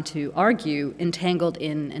 I want to argue, entangled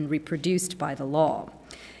in and reproduced by the law.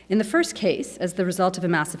 In the first case, as the result of a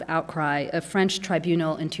massive outcry, a French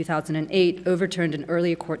tribunal in 2008 overturned an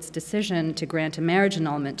earlier court's decision to grant a marriage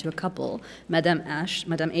annulment to a couple, Madame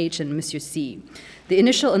H and Monsieur C. The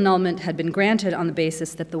initial annulment had been granted on the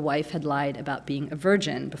basis that the wife had lied about being a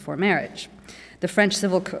virgin before marriage. The French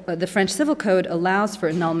Civil Code allows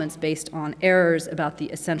for annulments based on errors about the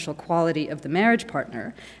essential quality of the marriage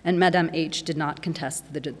partner, and Madame H did not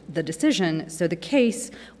contest the decision, so the case,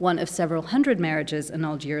 one of several hundred marriages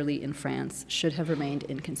annulled yearly in France, should have remained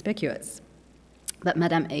inconspicuous. But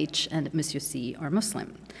Madame H and Monsieur C are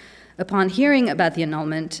Muslim. Upon hearing about the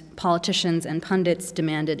annulment, politicians and pundits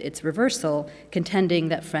demanded its reversal, contending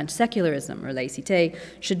that French secularism, or laïcité,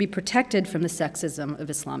 should be protected from the sexism of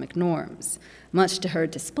Islamic norms. Much to her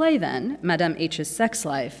display then, Madame H's sex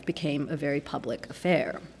life became a very public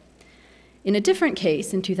affair. In a different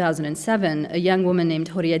case, in 2007, a young woman named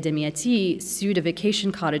Horia Demiati sued a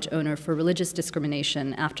vacation cottage owner for religious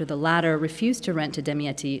discrimination after the latter refused to rent to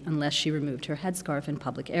Demiati unless she removed her headscarf in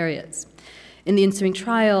public areas. In the ensuing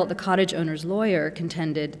trial, the cottage owner's lawyer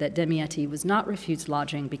contended that Demiati was not refused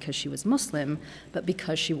lodging because she was Muslim, but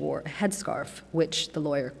because she wore a headscarf, which the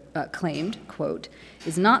lawyer claimed, quote,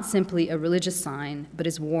 is not simply a religious sign, but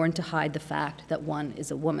is worn to hide the fact that one is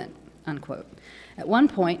a woman, unquote. At one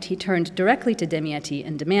point, he turned directly to Demiati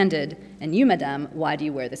and demanded, "And you, madame, why do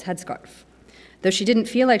you wear this headscarf?" Though she didn't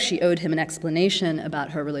feel like she owed him an explanation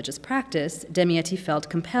about her religious practice, Demiati felt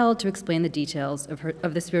compelled to explain the details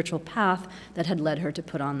of the spiritual path that had led her to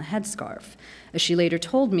put on the headscarf. As she later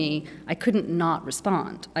told me, I couldn't not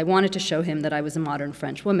respond. I wanted to show him that I was a modern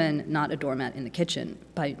French woman, not a doormat in the kitchen.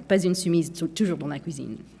 Pas une soumise, toujours dans la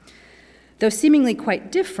cuisine. Though seemingly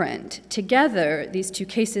quite different, together these two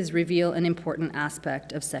cases reveal an important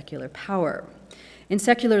aspect of secular power. In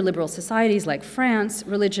secular liberal societies like France,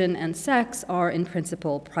 religion and sex are in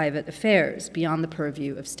principle private affairs beyond the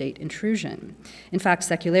purview of state intrusion. In fact,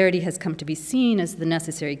 secularity has come to be seen as the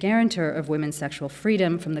necessary guarantor of women's sexual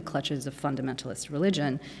freedom from the clutches of fundamentalist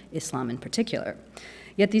religion, Islam in particular.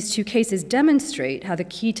 Yet these two cases demonstrate how the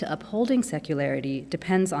key to upholding secularity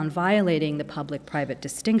depends on violating the public-private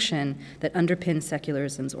distinction that underpins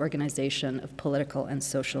secularism's organization of political and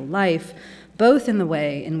social life, both in the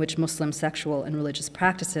way in which Muslim sexual and religious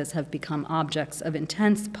practices have become objects of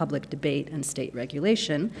intense public debate and state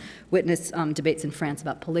regulation, witness debates in France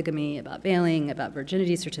about polygamy, about veiling, about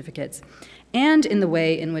virginity certificates, and in the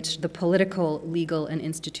way in which the political, legal, and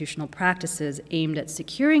institutional practices aimed at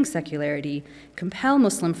securing secularity compel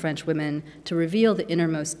Muslim French women to reveal the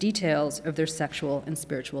innermost details of their sexual and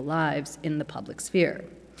spiritual lives in the public sphere.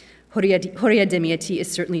 Horia Demiati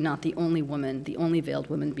is certainly not the only woman, the only veiled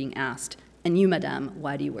woman being asked, "And you, madame,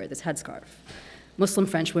 why do you wear this headscarf?" Muslim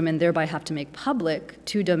French women thereby have to make public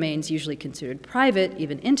two domains usually considered private,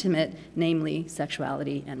 even intimate, namely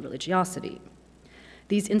sexuality and religiosity.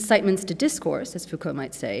 These incitements to discourse, as Foucault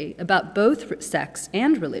might say, about both sex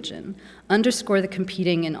and religion underscore the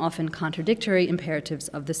competing and often contradictory imperatives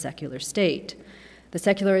of the secular state. The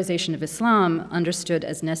secularization of Islam, understood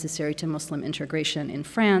as necessary to Muslim integration in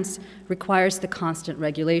France, requires the constant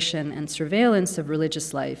regulation and surveillance of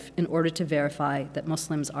religious life in order to verify that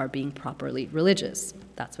Muslims are being properly religious.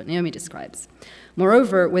 That's what Naomi describes.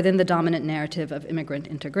 Moreover, within the dominant narrative of immigrant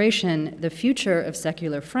integration, the future of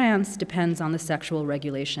secular France depends on the sexual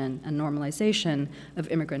regulation and normalization of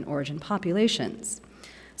immigrant origin populations.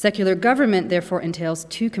 Secular government therefore entails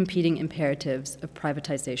two competing imperatives of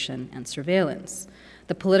privatization and surveillance.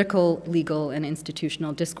 The political, legal, and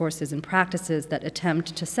institutional discourses and practices that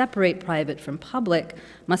attempt to separate private from public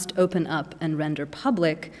must open up and render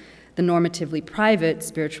public the normatively private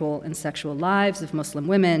spiritual and sexual lives of Muslim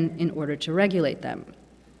women in order to regulate them.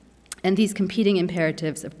 And these competing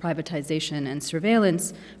imperatives of privatization and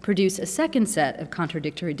surveillance produce a second set of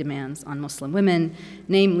contradictory demands on Muslim women,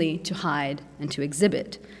 namely to hide and to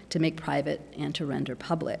exhibit, to make private and to render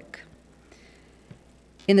public.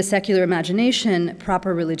 In the secular imagination,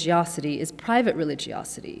 proper religiosity is private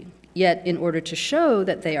religiosity. Yet, in order to show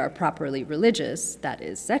that they are properly religious, that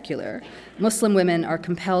is, secular, Muslim women are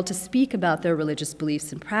compelled to speak about their religious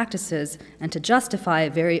beliefs and practices and to justify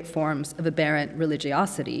varied forms of aberrant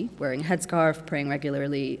religiosity, wearing a headscarf, praying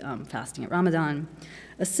regularly, fasting at Ramadan.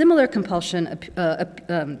 A similar compulsion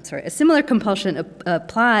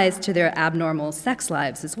applies to their abnormal sex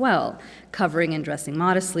lives as well, covering and dressing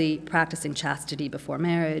modestly, practicing chastity before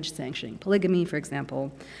marriage, sanctioning polygamy, for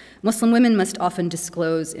example. Muslim women must often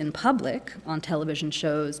disclose in public, on television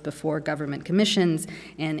shows, before government commissions,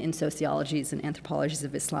 and in sociologies and anthropologies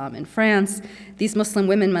of Islam in France. These Muslim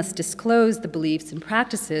women must disclose the beliefs and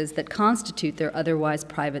practices that constitute their otherwise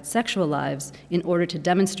private sexual lives in order to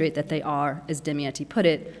demonstrate that they are, as Demiati put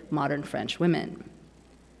it, modern French women.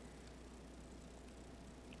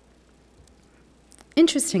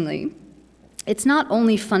 Interestingly, it's not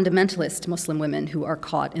only fundamentalist Muslim women who are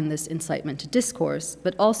caught in this incitement to discourse,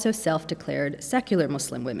 but also self-declared secular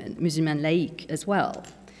Muslim women, musulmanes laïques as well.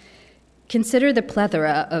 Consider the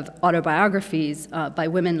plethora of autobiographies by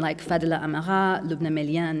women like Fadela Amara, Lubna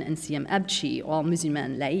Melian, and Siem Abchi, all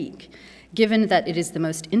musulmanes laïques. Given that it is the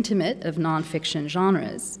most intimate of nonfiction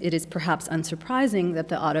genres, it is perhaps unsurprising that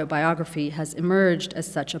the autobiography has emerged as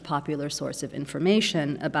such a popular source of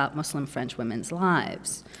information about Muslim French women's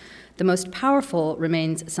lives. The most powerful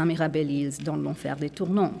remains Samira Bellil's Dans l'enfer des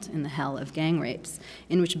tournantes, in the hell of gang rapes,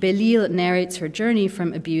 in which Bellil narrates her journey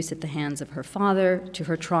from abuse at the hands of her father to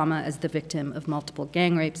her trauma as the victim of multiple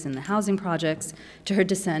gang rapes in the housing projects, to her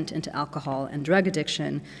descent into alcohol and drug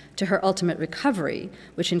addiction, to her ultimate recovery,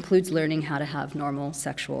 which includes learning how to have normal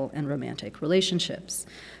sexual and romantic relationships.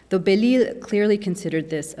 Though Bellil clearly considered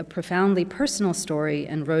this a profoundly personal story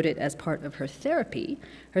and wrote it as part of her therapy,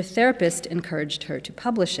 her therapist encouraged her to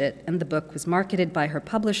publish it, and the book was marketed by her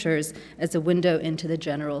publishers as a window into the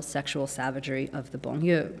general sexual savagery of the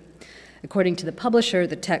banlieue. According to the publisher,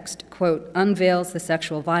 the text, quote, unveils the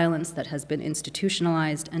sexual violence that has been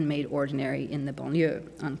institutionalized and made ordinary in the banlieue,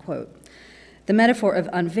 unquote. The metaphor of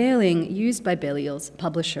unveiling used by Bellil's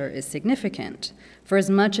publisher is significant. For as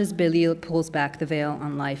much as Bellil pulls back the veil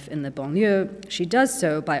on life in the banlieue, she does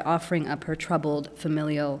so by offering up her troubled,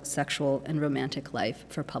 familial, sexual, and romantic life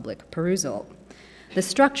for public perusal. The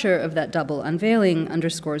structure of that double unveiling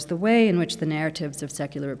underscores the way in which the narratives of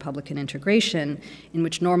secular Republican integration, in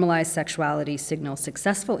which normalized sexuality signals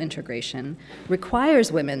successful integration, requires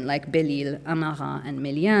women like Bellil, Amara, and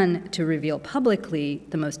Méliane to reveal publicly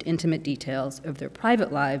the most intimate details of their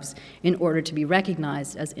private lives in order to be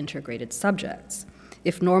recognized as integrated subjects.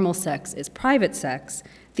 If normal sex is private sex,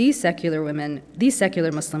 these secular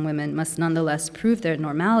Muslim women must nonetheless prove their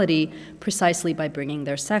normality precisely by bringing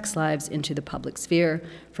their sex lives into the public sphere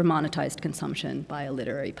for monetized consumption by a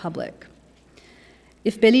literary public.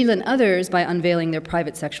 If Bellil and others, by unveiling their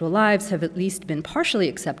private sexual lives, have at least been partially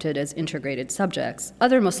accepted as integrated subjects,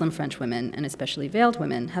 other Muslim French women, and especially veiled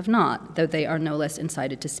women, have not, though they are no less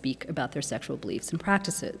incited to speak about their sexual beliefs and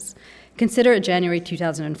practices. Consider a January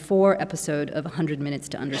 2004 episode of 100 Minutes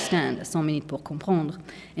to Understand, 100 minutes pour comprendre,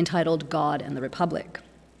 entitled God and the Republic.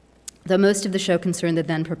 Though most of the show concerned the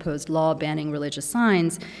then proposed law banning religious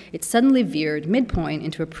signs, it suddenly veered midpoint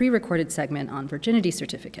into a pre-recorded segment on virginity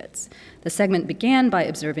certificates. The segment began by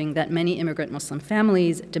observing that many immigrant Muslim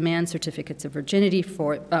families demand certificates of virginity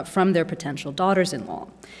from their potential daughters-in-law.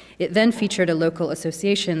 It then featured a local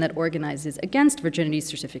association that organizes against virginity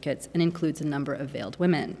certificates and includes a number of veiled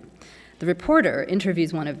women. The reporter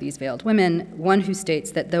interviews one of these veiled women, one who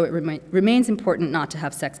states that though it remains important not to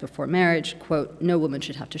have sex before marriage, quote, no woman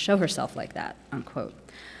should have to show herself like that, unquote.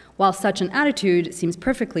 While such an attitude seems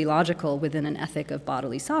perfectly logical within an ethic of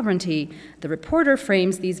bodily sovereignty, the reporter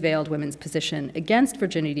frames these veiled women's position against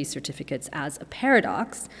virginity certificates as a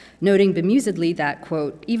paradox, noting bemusedly that,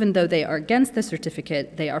 quote, even though they are against the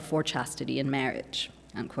certificate, they are for chastity in marriage,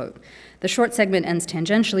 unquote. The short segment ends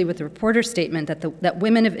tangentially with the reporter's statement that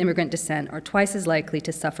women of immigrant descent are twice as likely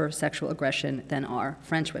to suffer sexual aggression than are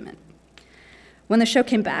French women. When the show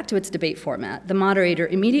came back to its debate format, the moderator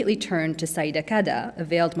immediately turned to Saïda Kada, a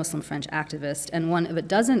veiled Muslim French activist, and one of a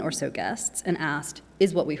dozen or so guests, and asked,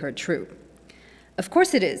 is what we heard true? Of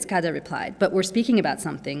course it is, Kada replied, but we're speaking about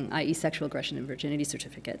something, i.e. sexual aggression and virginity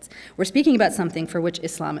certificates. We're speaking about something for which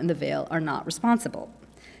Islam and the veil are not responsible.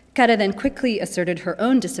 Kada then quickly asserted her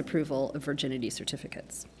own disapproval of virginity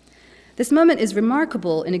certificates. This moment is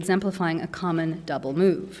remarkable in exemplifying a common double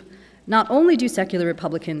move. Not only do secular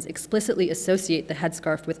Republicans explicitly associate the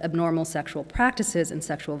headscarf with abnormal sexual practices and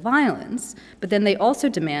sexual violence, but then they also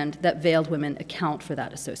demand that veiled women account for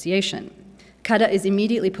that association. Kada is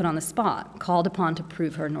immediately put on the spot, called upon to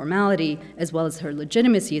prove her normality as well as her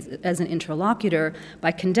legitimacy as an interlocutor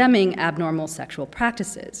by condemning abnormal sexual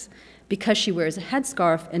practices. Because she wears a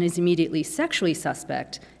headscarf and is immediately sexually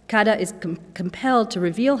suspect, Kada is compelled to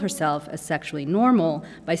reveal herself as sexually normal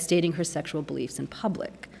by stating her sexual beliefs in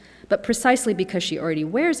public. But precisely because she already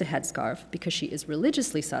wears a headscarf, because she is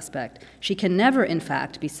religiously suspect, she can never, in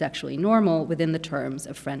fact, be sexually normal within the terms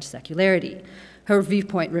of French secularity. Her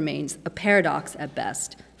viewpoint remains a paradox at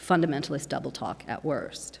best, fundamentalist double talk at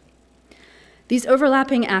worst. These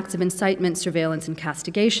overlapping acts of incitement, surveillance, and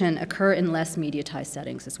castigation occur in less mediatized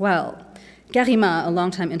settings as well. Garima, a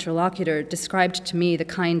longtime interlocutor, described to me the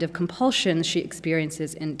kind of compulsion she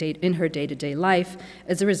experiences in her day-to-day life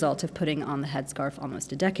as a result of putting on the headscarf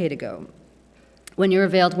almost a decade ago. When you're a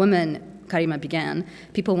veiled woman, Karima began,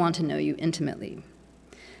 people want to know you intimately.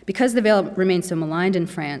 Because the veil remains so maligned in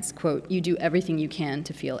France, quote, you do everything you can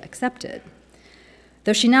to feel accepted.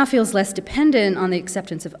 Though she now feels less dependent on the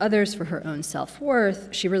acceptance of others for her own self-worth,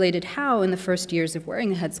 she related how, in the first years of wearing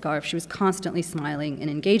the headscarf, she was constantly smiling and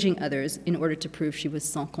engaging others in order to prove she was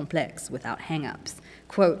sans complexe, without hang-ups.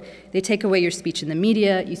 Quote, they take away your speech in the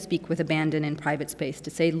media, you speak with abandon in private space to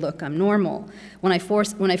say, look, I'm normal. When I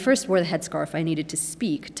first wore the headscarf, I needed to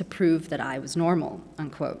speak to prove that I was normal,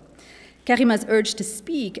 unquote. Karima's urge to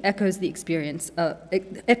speak echoes that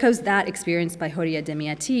experience by Horia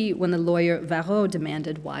Demiati when the lawyer Varro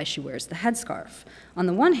demanded why she wears the headscarf. On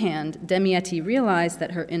the one hand, Demiati realized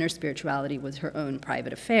that her inner spirituality was her own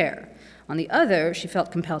private affair. On the other, she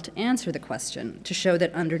felt compelled to answer the question, to show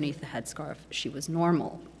that underneath the headscarf she was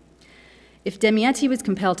normal. If Demiati was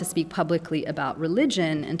compelled to speak publicly about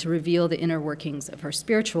religion and to reveal the inner workings of her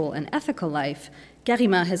spiritual and ethical life,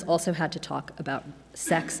 Karima has also had to talk about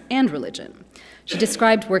sex and religion. She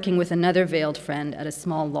described working with another veiled friend at a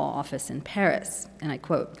small law office in Paris, and I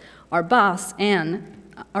quote, Our boss, Anne,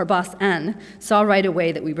 saw right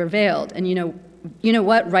away that we were veiled, and you know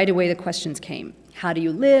what? Right away the questions came. How do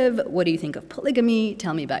you live? What do you think of polygamy?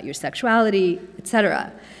 Tell me about your sexuality,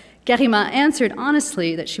 etc. Karima answered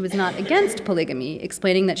honestly that she was not against polygamy,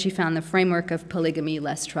 explaining that she found the framework of polygamy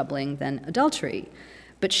less troubling than adultery.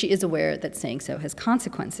 But she is aware that saying so has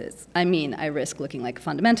consequences. I mean, I risk looking like a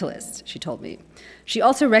fundamentalist, she told me. She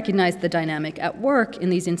also recognized the dynamic at work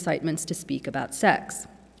in these incitements to speak about sex.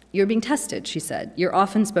 You're being tested, she said. You're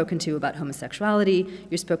often spoken to about homosexuality.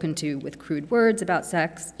 You're spoken to with crude words about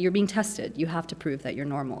sex. You're being tested. You have to prove that you're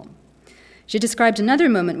normal. She described another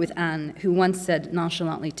moment with Anne, who once said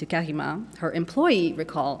nonchalantly to Karima, her employee,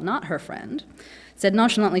 recall, not her friend, said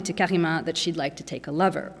nonchalantly to Karima that she'd like to take a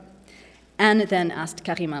lover. Anne then asked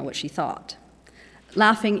Karima what she thought.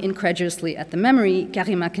 Laughing incredulously at the memory,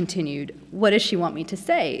 Karima continued, What does she want me to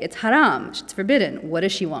say? It's haram, it's forbidden. What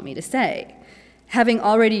does she want me to say? Having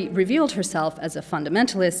already revealed herself as a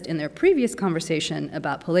fundamentalist in their previous conversation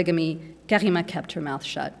about polygamy, Karima kept her mouth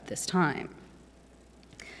shut this time.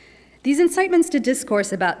 These incitements to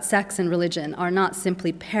discourse about sex and religion are not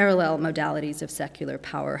simply parallel modalities of secular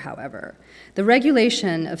power, however. The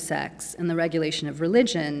regulation of sex and the regulation of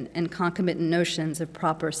religion and concomitant notions of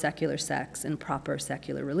proper secular sex and proper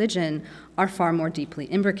secular religion are far more deeply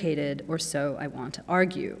imbricated, or so I want to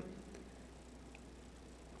argue.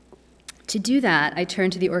 To do that, I turn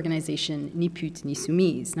to the organization Ni Putes Ni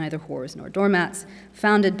Soumises, Neither Whores Nor Doormats,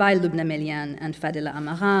 founded by Lubna Melian and Fadela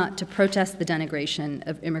Amara to protest the denigration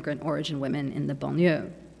of immigrant origin women in the banlieue.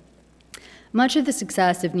 Much of the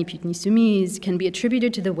success of Ni Putes Ni Soumises can be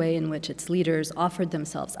attributed to the way in which its leaders offered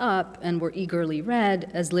themselves up and were eagerly read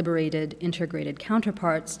as liberated, integrated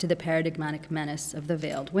counterparts to the paradigmatic menace of the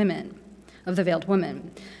veiled woman.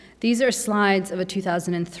 These are slides of a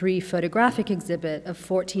 2003 photographic exhibit of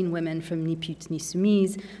 14 women from Ni Putes Ni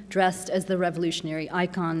Soumises dressed as the revolutionary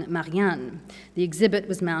icon Marianne. The exhibit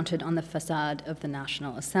was mounted on the facade of the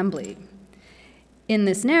National Assembly. In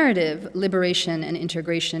this narrative, liberation and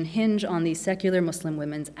integration hinge on these secular Muslim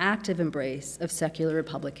women's active embrace of secular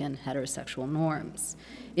Republican heterosexual norms.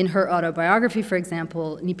 In her autobiography, for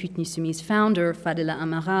example, Ni Putes Ni Soumises founder Fadela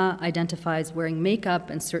Amara identifies wearing makeup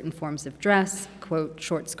and certain forms of dress, quote,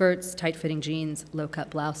 short skirts, tight-fitting jeans,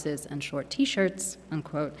 low-cut blouses, and short t-shirts,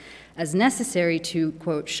 unquote, as necessary to,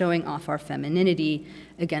 quote, showing off our femininity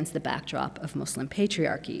against the backdrop of Muslim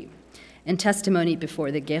patriarchy. In testimony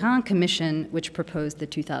before the Guérin Commission, which proposed the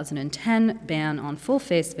 2010 ban on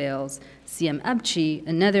full-face veils, Siem Abchi,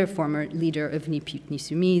 another former leader of Ni Putes Ni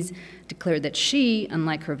Soumises, declared that she,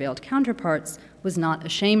 unlike her veiled counterparts, was not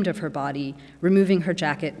ashamed of her body, removing her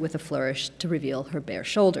jacket with a flourish to reveal her bare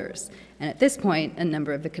shoulders. And at this point, a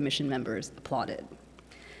number of the commission members applauded.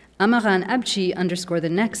 Amara and Abchi underscore the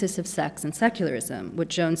nexus of sex and secularism, what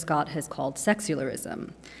Joan Scott has called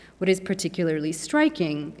sexularism. What is particularly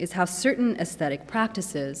striking is how certain aesthetic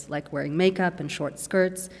practices, like wearing makeup and short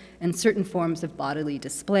skirts, and certain forms of bodily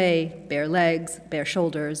display, bare legs, bare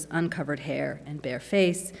shoulders, uncovered hair, and bare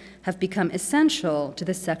face, have become essential to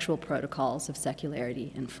the sexual protocols of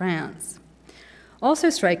secularity in France.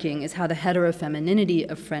 Also striking is how the heterofemininity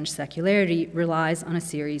of French secularity relies on a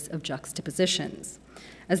series of juxtapositions.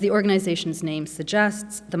 As the organization's name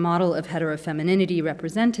suggests, the model of heterofemininity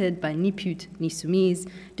represented by Ni Putes Ni Soumises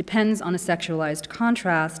depends on a sexualized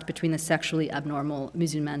contrast between the sexually abnormal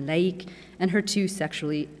musulmane laïque and her two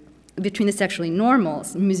sexually normal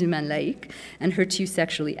musulmane laïque and her two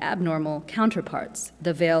sexually abnormal counterparts,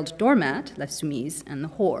 the veiled doormat, la soumise, and the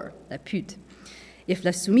whore, la pute. If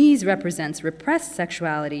la soumise represents repressed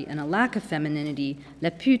sexuality and a lack of femininity,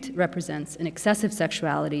 la pute represents an excessive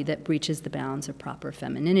sexuality that breaches the bounds of proper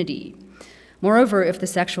femininity. Moreover, if the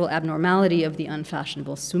sexual abnormality of the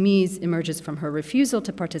unfashionable soumise emerges from her refusal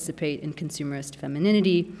to participate in consumerist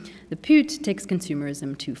femininity, the pute takes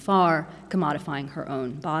consumerism too far, commodifying her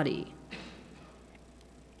own body.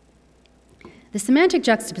 The semantic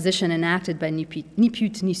juxtaposition enacted by Ni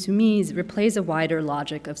pute ni soumise replays a wider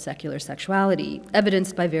logic of secular sexuality,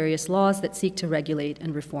 evidenced by various laws that seek to regulate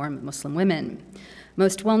and reform Muslim women.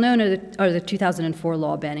 Most well known are the 2004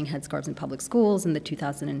 law banning headscarves in public schools and the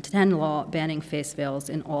 2010 law banning face veils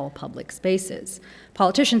in all public spaces.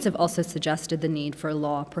 Politicians have also suggested the need for a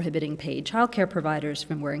law prohibiting paid childcare providers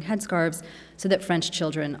from wearing headscarves so that French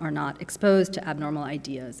children are not exposed to abnormal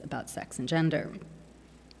ideas about sex and gender.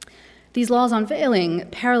 These laws on veiling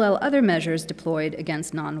parallel other measures deployed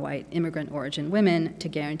against non-white immigrant origin women to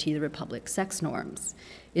guarantee the Republic's sex norms.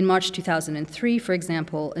 In March 2003, for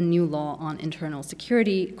example, a new law on internal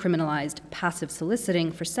security criminalized passive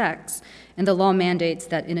soliciting for sex, and the law mandates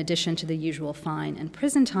that in addition to the usual fine and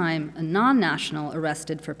prison time, a non-national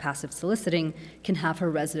arrested for passive soliciting can have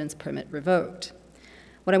her residence permit revoked.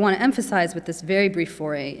 What I want to emphasize with this very brief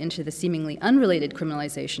foray into the seemingly unrelated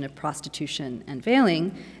criminalization of prostitution and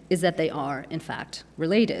veiling is that they are, in fact,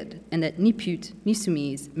 related, and that Ni pute ni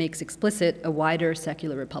soumise makes explicit a wider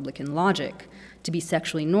secular Republican logic. To be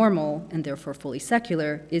sexually normal, and therefore fully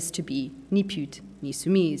secular, is to be ni pute ni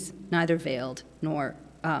soumise, neither veiled nor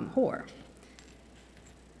whore.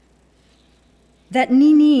 That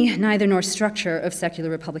ni, neither nor structure of secular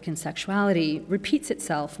Republican sexuality repeats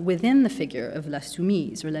itself within the figure of la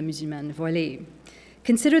soumise, or la musulmane voilée.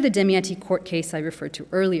 Consider the Demiati court case I referred to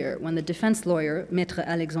earlier, when the defense lawyer, Maître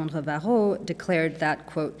Alexandre Varro, declared that,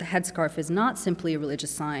 quote, the headscarf is not simply a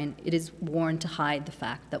religious sign, it is worn to hide the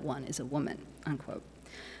fact that one is a woman, unquote.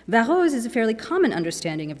 Varro's is a fairly common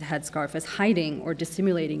understanding of the headscarf as hiding or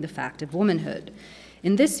dissimulating the fact of womanhood.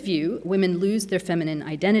 In this view, women lose their feminine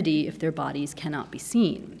identity if their bodies cannot be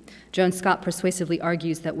seen. Joan Scott persuasively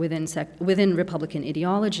argues that within Republican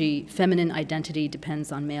ideology, feminine identity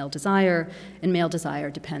depends on male desire, and male desire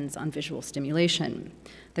depends on visual stimulation.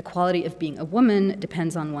 The quality of being a woman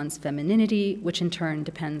depends on one's femininity, which in turn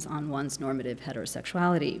depends on one's normative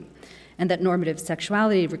heterosexuality. And that normative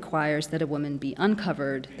sexuality requires that a woman be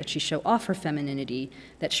uncovered, that she show off her femininity,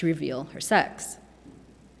 that she reveal her sex.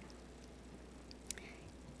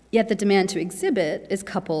 Yet the demand to exhibit is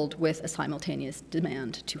coupled with a simultaneous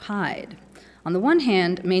demand to hide. On the one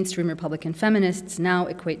hand, mainstream Republican feminists now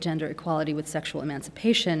equate gender equality with sexual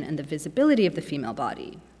emancipation and the visibility of the female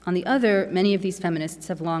body. On the other, many of these feminists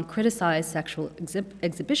have long criticized sexual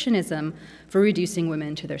exhibitionism for reducing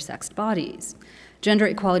women to their sexed bodies. Gender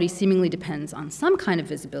equality seemingly depends on some kind of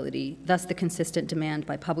visibility, thus the consistent demand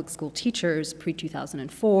by public school teachers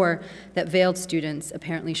pre-2004 that veiled students,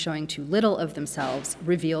 apparently showing too little of themselves,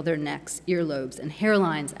 reveal their necks, earlobes, and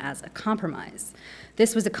hairlines as a compromise.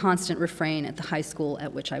 This was a constant refrain at the high school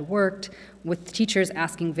at which I worked, with teachers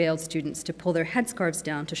asking veiled students to pull their headscarves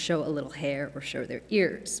down to show a little hair or show their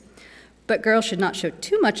ears. But girls should not show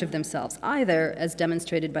too much of themselves either, as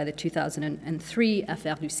demonstrated by the 2003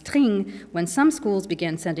 Affaire du String, when some schools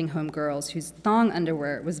began sending home girls whose thong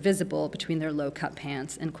underwear was visible between their low-cut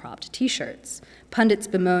pants and cropped T-shirts. Pundits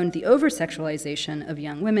bemoaned the over-sexualization of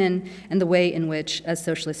young women and the way in which, as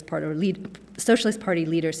Socialist Party leader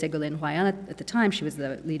Ségolène Royal, at the time she was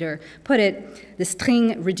the leader, put it, the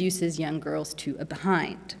string reduces young girls to a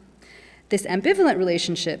behind. This ambivalent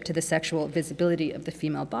relationship to the sexual visibility of the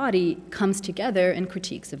female body comes together in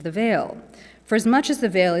critiques of the veil. For as much as the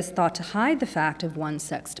veil is thought to hide the fact of one's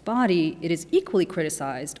sexed body, it is equally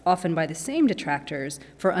criticized, often by the same detractors,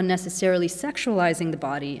 for unnecessarily sexualizing the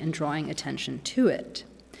body and drawing attention to it.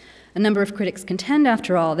 A number of critics contend,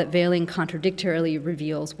 after all, that veiling contradictorily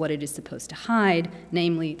reveals what it is supposed to hide,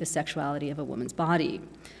 namely the sexuality of a woman's body.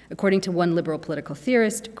 According to one liberal political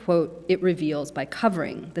theorist, quote, it reveals by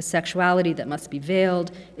covering. The sexuality that must be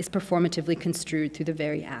veiled is performatively construed through the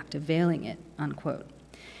very act of veiling it, unquote.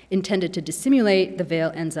 Intended to dissimulate, the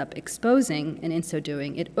veil ends up exposing, and in so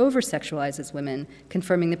doing, it over-sexualizes women,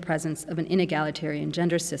 confirming the presence of an inegalitarian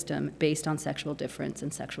gender system based on sexual difference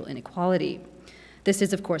and sexual inequality. This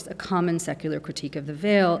is, of course, a common secular critique of the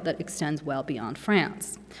veil that extends well beyond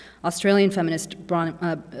France. Australian feminist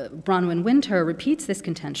Bronwyn Winter repeats this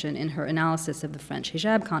contention in her analysis of the French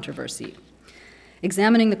hijab controversy.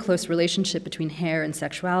 Examining the close relationship between hair and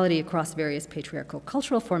sexuality across various patriarchal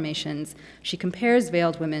cultural formations, she compares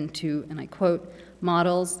veiled women to, and I quote,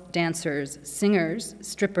 models, dancers, singers,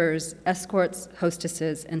 strippers, escorts,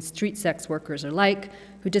 hostesses, and street sex workers alike,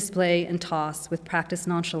 who display and toss with practiced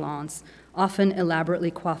nonchalance, often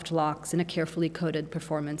elaborately coiffed locks in a carefully coded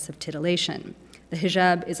performance of titillation. The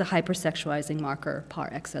hijab is a hypersexualizing marker par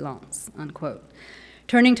excellence, unquote.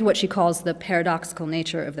 Turning to what she calls the paradoxical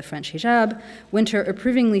nature of the French hijab, Winter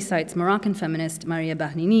approvingly cites Moroccan feminist Maria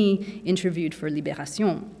Barnini, interviewed for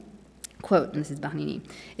Libération. Quote, and this is Bahnini,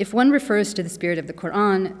 if one refers to the spirit of the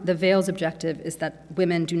Quran, the veil's objective is that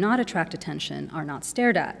women do not attract attention, are not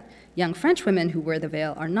stared at. Young French women who wear the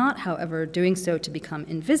veil are not, however, doing so to become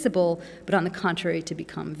invisible, but on the contrary, to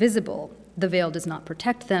become visible. The veil does not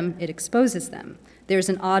protect them, it exposes them. There's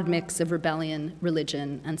an odd mix of rebellion,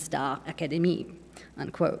 religion, and Star Académie,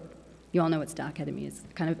 unquote. You all know what Star Académie is,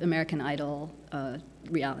 kind of American Idol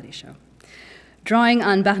reality show. Drawing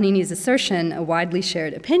on Bahnini's assertion, a widely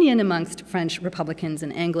shared opinion amongst French Republicans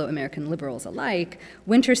and Anglo-American liberals alike,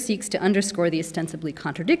 Winter seeks to underscore the ostensibly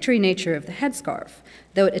contradictory nature of the headscarf.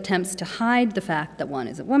 Though it attempts to hide the fact that one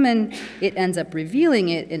is a woman, it ends up revealing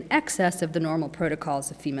it in excess of the normal protocols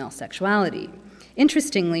of female sexuality.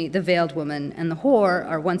 Interestingly, the veiled woman and the whore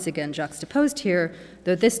are once again juxtaposed here,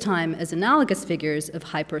 though this time as analogous figures of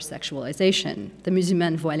hypersexualization. The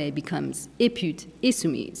musulmane voilée becomes et pute et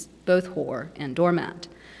soumise, both whore and doormat.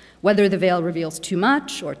 Whether the veil reveals too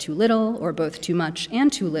much or too little, or both too much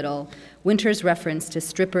and too little, Winter's reference to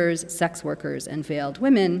strippers, sex workers, and veiled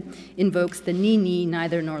women invokes the ni,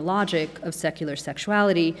 neither nor logic of secular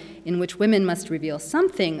sexuality, in which women must reveal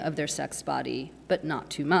something of their sex body, but not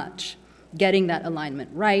too much. Getting that alignment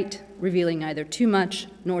right, revealing neither too much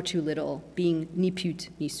nor too little, being ni pute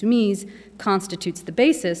ni soumise, constitutes the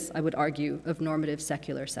basis, I would argue, of normative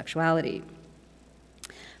secular sexuality.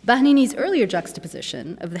 Bahnini's earlier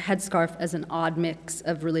juxtaposition of the headscarf as an odd mix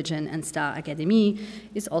of religion and Star Académie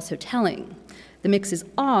is also telling. The mix is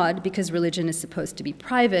odd because religion is supposed to be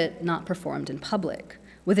private, not performed in public.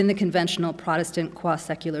 Within the conventional Protestant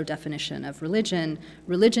qua-secular definition of religion,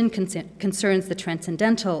 religion concerns the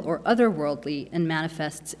transcendental or otherworldly and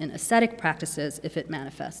manifests in ascetic practices if it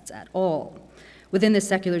manifests at all. Within the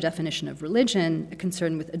secular definition of religion, a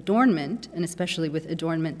concern with adornment, and especially with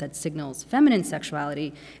adornment that signals feminine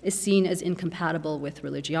sexuality, is seen as incompatible with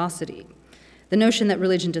religiosity. The notion that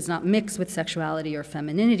religion does not mix with sexuality or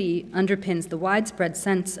femininity underpins the widespread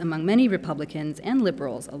sense among many Republicans and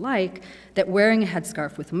liberals alike that wearing a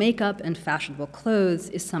headscarf with makeup and fashionable clothes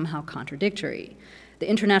is somehow contradictory. The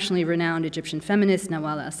internationally renowned Egyptian feminist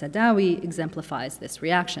Nawala Assadawi exemplifies this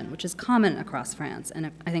reaction, which is common across France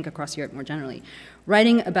and I think across Europe more generally.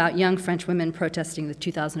 Writing about young French women protesting the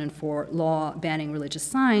 2004 law banning religious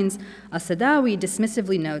signs, Assadawi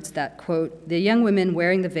dismissively notes that, quote, the young women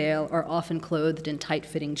wearing the veil are often clothed in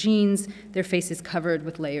tight-fitting jeans, their faces covered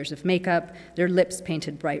with layers of makeup, their lips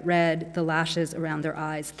painted bright red, the lashes around their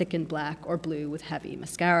eyes thickened black or blue with heavy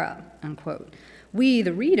mascara, unquote. We,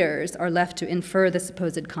 the readers, are left to infer the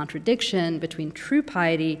supposed contradiction between true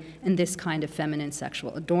piety and this kind of feminine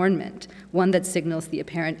sexual adornment, one that signals the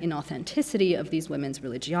apparent inauthenticity of these women's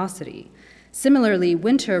religiosity. Similarly,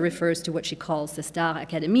 Winter refers to what she calls the Star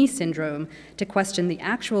Académie syndrome to question the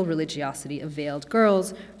actual religiosity of veiled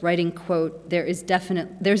girls, writing, quote, there's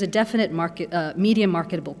a definite media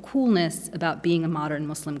marketable coolness about being a modern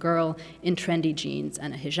Muslim girl in trendy jeans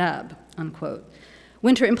and a hijab, unquote.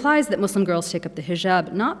 Winter implies that Muslim girls take up the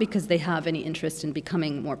hijab not because they have any interest in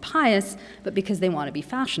becoming more pious, but because they want to be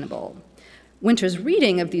fashionable. Winter's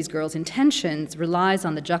reading of these girls' intentions relies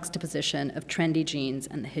on the juxtaposition of trendy jeans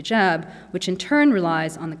and the hijab, which in turn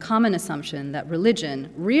relies on the common assumption that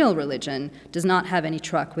religion, real religion, does not have any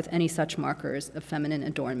truck with any such markers of feminine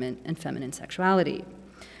adornment and feminine sexuality.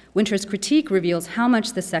 Winter's critique reveals how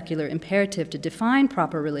much the secular imperative to define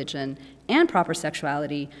proper religion and proper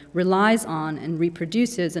sexuality relies on and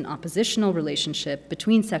reproduces an oppositional relationship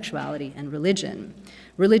between sexuality and religion.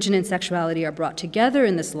 Religion and sexuality are brought together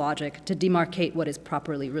in this logic to demarcate what is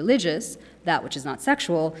properly religious, that which is not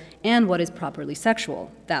sexual, and what is properly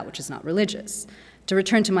sexual, that which is not religious. To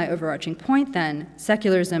return to my overarching point, then,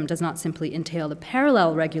 secularism does not simply entail the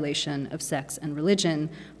parallel regulation of sex and religion.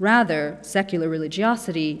 Rather, secular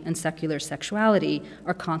religiosity and secular sexuality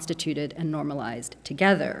are constituted and normalized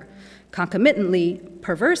together. Concomitantly,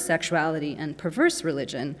 perverse sexuality and perverse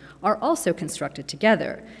religion are also constructed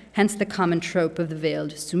together, hence the common trope of the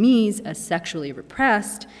veiled soumise as sexually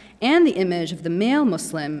repressed, and the image of the male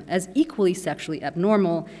Muslim as equally sexually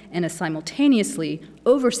abnormal and as simultaneously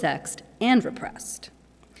oversexed and repressed.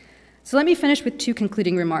 So let me finish with two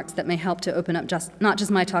concluding remarks that may help to open up not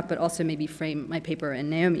just my talk, but also maybe frame my paper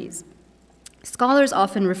and Naomi's. Scholars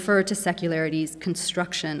often refer to secularity's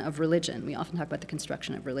construction of religion. We often talk about the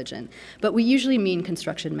construction of religion, but we usually mean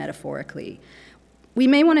construction metaphorically. We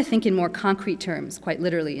may want to think in more concrete terms, quite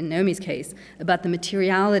literally in Naomi's case, about the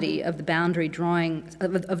materiality of the boundary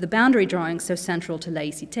drawing so central to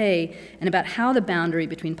laïcité, and about how the boundary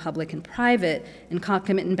between public and private, and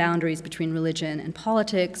concomitant boundaries between religion and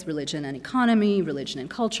politics, religion and economy, religion and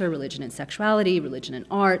culture, religion and sexuality, religion and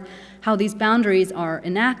art, how these boundaries are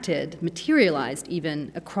enacted, materialized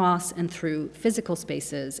even, across and through physical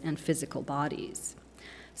spaces and physical bodies.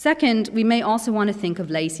 Second, we may also want to think of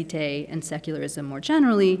laïcité and secularism more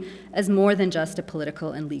generally as more than just a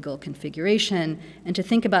political and legal configuration, and to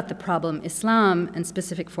think about the problem Islam and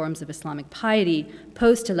specific forms of Islamic piety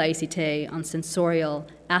pose to laïcité on sensorial,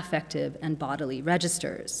 affective, and bodily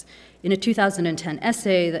registers. In a 2010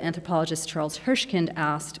 essay, the anthropologist Charles Hirschkind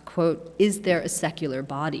asked, quote, "Is there a secular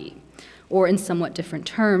body?" Or in somewhat different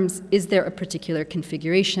terms, is there a particular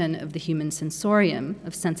configuration of the human sensorium,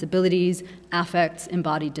 of sensibilities, affects,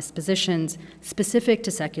 embodied dispositions, specific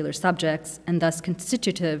to secular subjects, and thus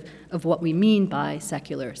constitutive of what we mean by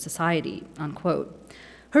secular society, unquote.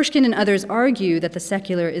 Hirschkind and others argue that the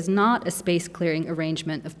secular is not a space-clearing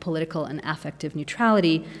arrangement of political and affective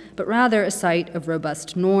neutrality, but rather a site of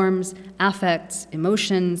robust norms, affects,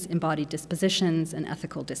 emotions, embodied dispositions, and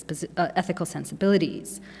ethical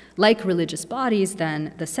sensibilities. Like religious bodies,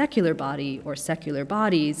 then, the secular body, or secular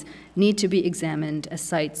bodies, need to be examined as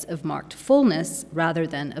sites of marked fullness rather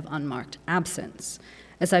than of unmarked absence.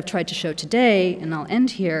 As I've tried to show today, and I'll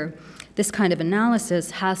end here, this kind of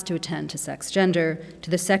analysis has to attend to sex-gender, to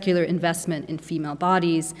the secular investment in female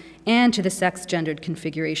bodies, and to the sex-gendered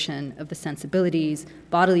configuration of the sensibilities,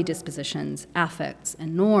 bodily dispositions, affects,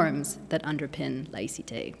 and norms that underpin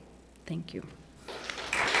laïcité. Thank you.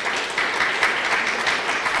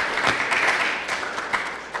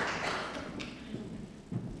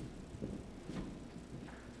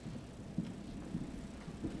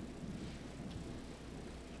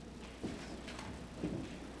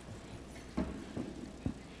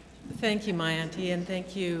 Thank you, Mayanthi, and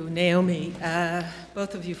thank you, Naomi,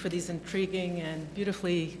 both of you for these intriguing and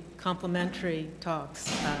beautifully complementary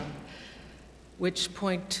talks, which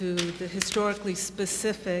point to the historically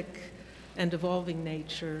specific and evolving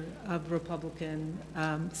nature of Republican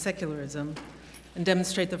secularism and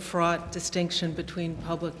demonstrate the fraught distinction between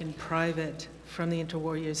public and private from the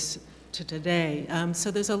interwar years to today. So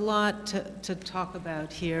there's a lot to talk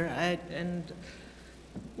about here, and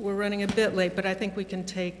we're running a bit late, but I think we can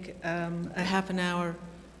take a half an hour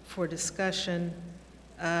for discussion.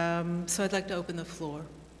 So I'd like to open the floor.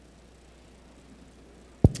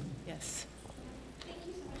 Yes.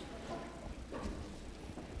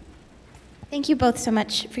 Thank you both so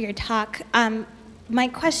much for your talk. My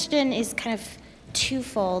question is kind of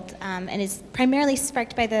twofold and is primarily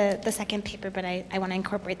sparked by the second paper, but I want to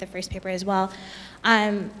incorporate the first paper as well.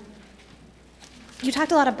 You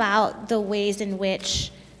talked a lot about the ways in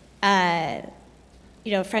which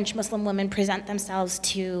French Muslim women present themselves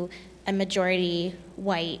to a majority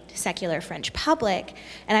white secular French public,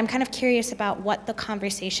 and I'm kind of curious about what the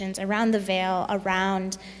conversations around the veil,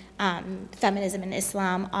 around feminism and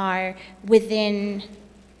Islam are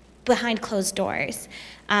behind closed doors.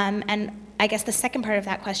 And I guess the second part of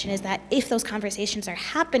that question is that if those conversations are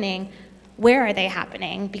happening, where are they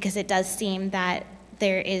happening? Because it does seem that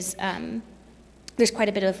there's quite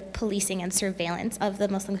a bit of policing and surveillance of the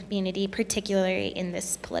Muslim community, particularly in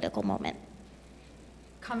this political moment.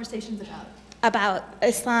 Conversations about? About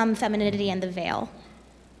Islam, femininity, and the veil.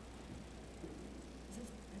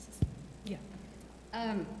 Yeah.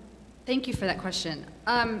 Thank you for that question.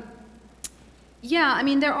 Yeah, I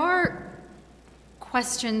mean, there are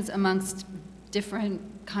questions amongst different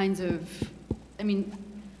kinds of,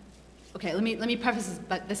 okay, let me preface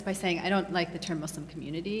this by saying I don't like the term Muslim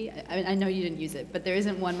community. I know you didn't use it, but there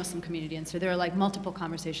isn't one Muslim community, and so there are like multiple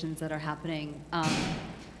conversations that are happening.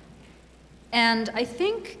 And I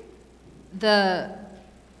think the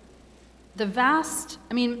vast,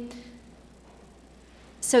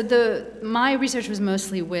 so my research was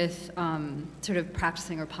mostly with sort of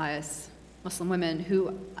practicing or pious Muslim women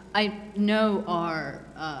who I know are,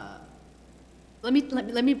 let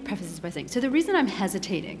me preface this by saying, so the reason I'm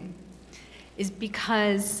hesitating is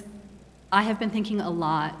because I have been thinking a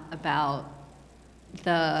lot about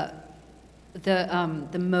the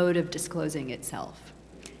mode of disclosing itself.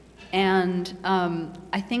 And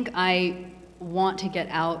I think I want to get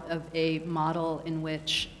out of a model in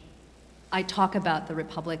which I talk about the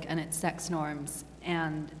Republic and its sex norms,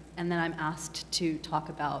 and then I'm asked to talk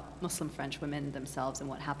about Muslim French women themselves and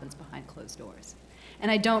what happens behind closed doors. And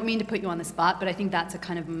I don't mean to put you on the spot, but I think that's a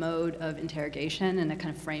kind of mode of interrogation and a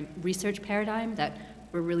kind of research paradigm that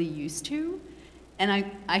we're really used to, and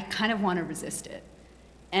I kind of want to resist it.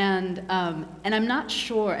 And I'm not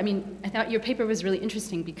sure, I mean, I thought your paper was really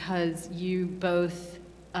interesting because you both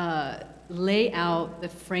lay out the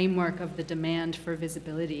framework of the demand for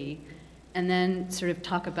visibility and then sort of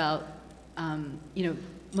talk about, you know,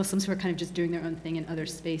 Muslims who are kind of just doing their own thing in other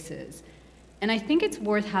spaces. And I think it's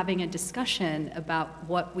worth having a discussion about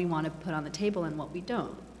what we want to put on the table and what we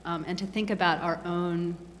don't, and to think about our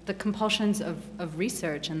own, the compulsions of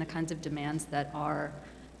research and the kinds of demands that are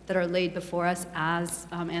laid before us as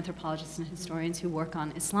anthropologists and historians who work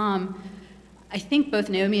on Islam. I think both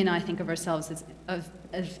Naomi and I think of ourselves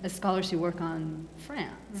as scholars who work on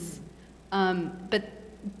France. But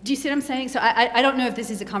do you see what I'm saying? So I don't know if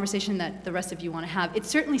this is a conversation that the rest of you want to have. It's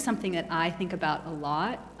certainly something that I think about a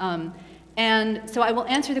lot. And so I will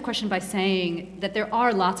answer the question by saying that there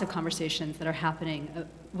are lots of conversations that are happening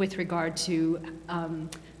with regard to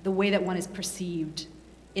the way that one is perceived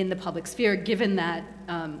in the public sphere, given that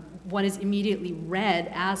one is immediately read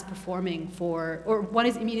as performing for, or one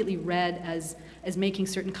is immediately read as making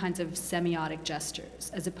certain kinds of semiotic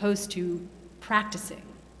gestures, as opposed to practicing,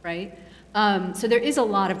 right? So there is a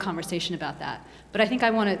lot of conversation about that. But I think I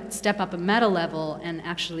want to step up a meta level and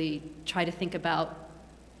actually try to think about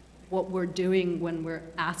what we're doing when we're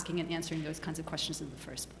asking and answering those kinds of questions in the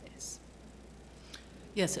first place.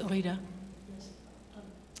 Yes, Orida.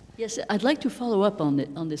 Yes, I'd like to follow up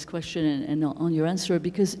on this question and on your answer,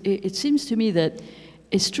 because it seems to me that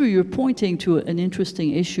it's true, you're pointing to an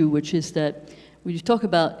interesting issue, which is that when you talk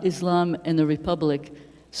about Islam and the Republic,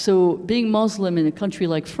 so being Muslim in a country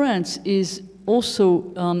like France is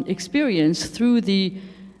also experienced through the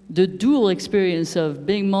dual experience of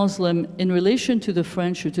being Muslim in relation to the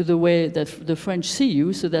French, or to the way that the French see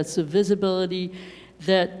you. So that's a visibility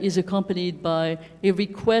that is accompanied by a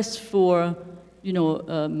request for, you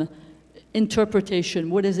know, interpretation.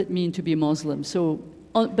 What does it mean to be Muslim? So,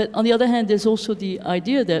 but on the other hand, there's also the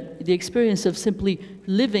idea that the experience of simply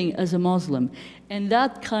living as a Muslim. And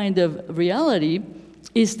that kind of reality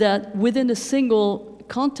is that within a single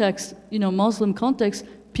context, you know, Muslim context,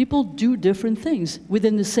 people do different things.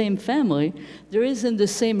 Within the same family, there isn't the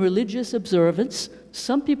same religious observance.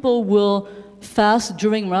 Some people will fast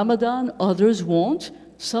during Ramadan, others won't.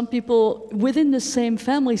 Some people within the same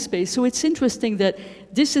family space. So it's interesting that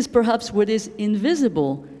this is perhaps what is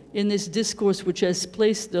invisible in this discourse, which has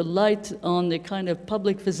placed the light on the kind of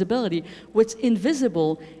public visibility. What's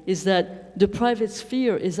invisible is that the private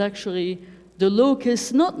sphere is actually the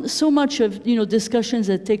locus, not so much of, you know, discussions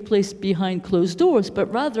that take place behind closed doors, but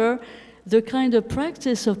rather the kind of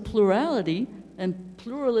practice of plurality and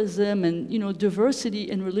pluralism and, you know,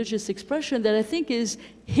 diversity in religious expression that I think is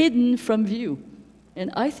hidden from view.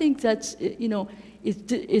 And I think that's, you know,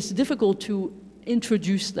 it's difficult to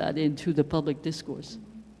introduce that into the public discourse.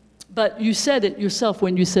 But you said it yourself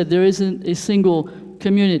when you said there isn't a single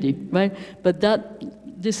community, right? But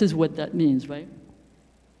this is what that means, right?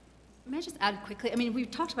 May I just add quickly? I mean, we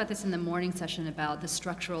talked about this in the morning session about the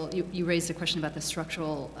structural, you raised a question about the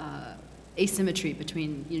structural asymmetry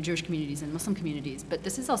between, you know, Jewish communities and Muslim communities, but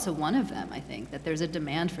this is also one of them, I think, that there's a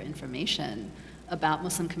demand for information about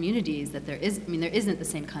Muslim communities that there is, I mean, there isn't the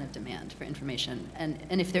same kind of demand for information.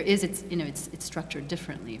 And if there is, it's, you know, it's structured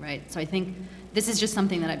differently, right? So I think this is just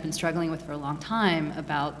something that I've been struggling with for a long time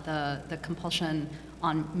about the compulsion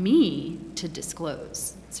on me to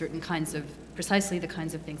disclose certain kinds of, precisely the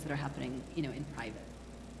kinds of things that are happening, you know, in private.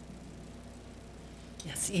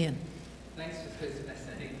 Yes, Ian. Thanks for those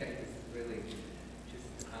fascinating papers. Really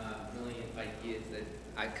just brilliant ideas that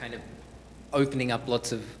are kind of opening up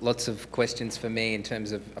lots of questions for me in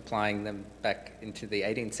terms of applying them back into the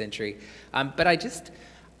 18th century. But I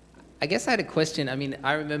guess I had a question. I mean,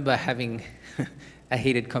 I remember having a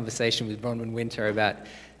heated conversation with Bronwyn Winter about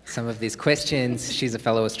some of these questions. She's a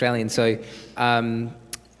fellow Australian, so,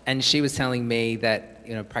 and she was telling me that,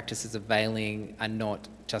 you know, practices of veiling are not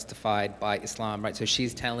justified by Islam, right? So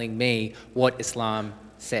she's telling me what Islam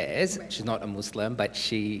says. Right. She's not a Muslim, but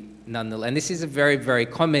she nonetheless, and this is a very, very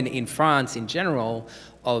common in France in general,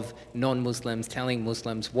 of non-Muslims telling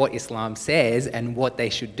Muslims what Islam says and what they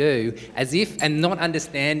should do, as if, and not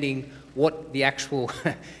understanding what the actual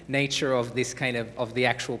nature of this kind of the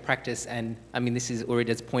actual practice. And I mean, this is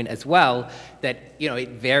Urida's point as well, that, you know, it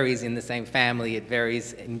varies in the same family, it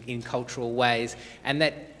varies in cultural ways, and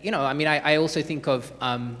that, you know, I mean, I also think of,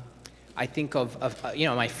 you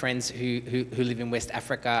know, my friends who live in West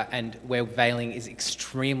Africa and where veiling is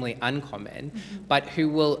extremely uncommon, but who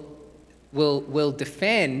will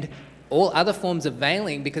defend all other forms of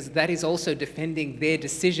veiling, because that is also defending their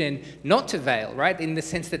decision not to veil, right? In the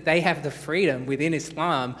sense that they have the freedom within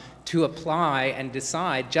Islam to apply and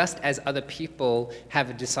decide, just as other people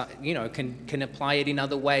have can apply it in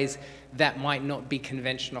other ways that might not be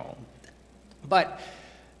conventional. But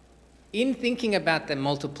in thinking about the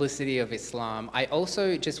multiplicity of Islam, I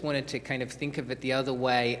also just wanted to kind of think of it the other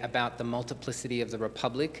way about the multiplicity of the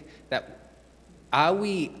Republic. That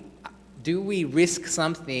do we risk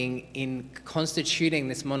something in constituting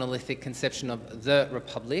this monolithic conception of the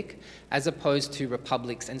Republic as opposed to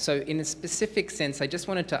republics? And so in a specific sense, I just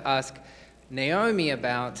wanted to ask Naomi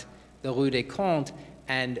about the Rue des Comptes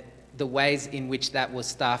and the ways in which that was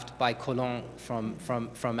staffed by colons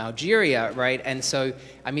from Algeria, right? And so,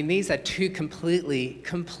 I mean, these are two completely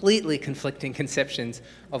conflicting conceptions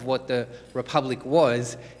of what the Republic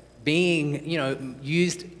was, being,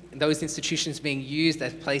 used, those institutions being used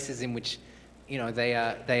as places in which, they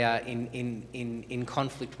are in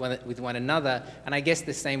conflict with one another. And I guess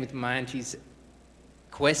the same with Mayanthi's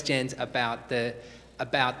questions about the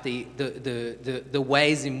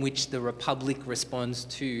ways in which the Republic responds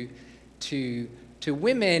to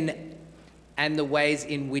women, and the ways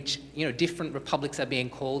in which different republics are being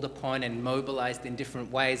called upon and mobilized in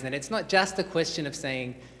different ways. And it's not just a question of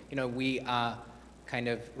saying we are kind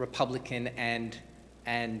of Republican and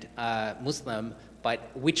Muslim,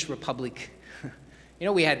 but which republic?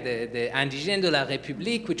 We had the Indigènes de la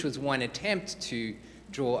République, which was one attempt to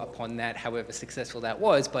draw upon that, however successful that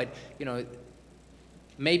was. But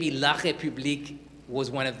maybe La République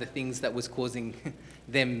was one of the things that was causing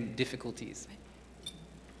them difficulties.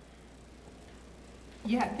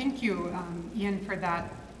 Yeah, thank you, Ian, for that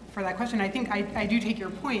question. I think I do take your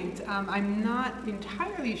point. I'm not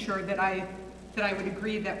entirely sure that I would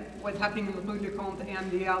agree that what's happening in the Rue des Comptes and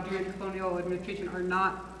the Algerian colonial administration are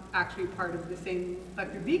not actually part of the same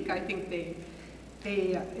République. I think they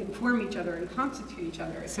inform each other and constitute each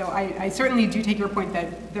other. So I certainly do take your point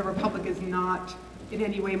that the Republic is not in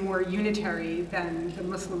any way more unitary than the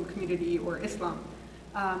Muslim community or Islam.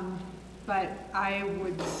 But I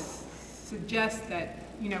would suggest that,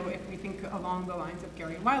 if we think along the lines of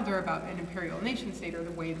Gary Wilder about an imperial nation state, or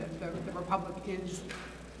the way that the Republic is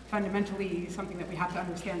fundamentally something that we have to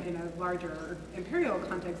understand in a larger imperial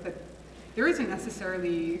context, that there isn't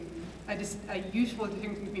necessarily a useful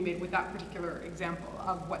distinction to be made with that particular example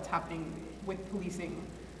of what's happening with policing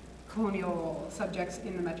colonial subjects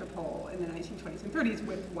in the metropole in the 1920s and 30s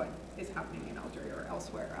with what is happening in Algeria or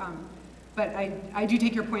elsewhere. But I do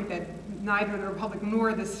take your point that neither the Republic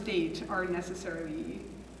nor the state are necessarily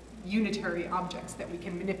unitary objects that we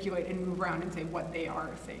can manipulate and move around and say what they are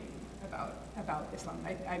saying about Islam.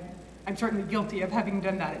 I'm certainly guilty of having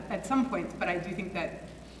done that at some points, but I do think that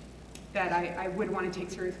I would want to take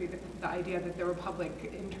seriously the idea that the Republic,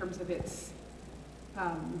 in terms of its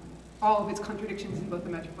all of its contradictions in both the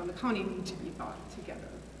metropole and the county, need to be thought together.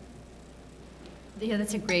 Yeah,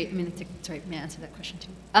 that's a great, sorry, may I answer that question too?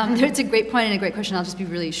 It's a great point and a great question. I'll just be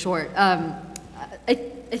really short. I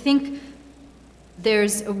think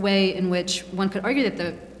there's a way in which one could argue that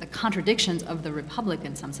the contradictions of the Republic,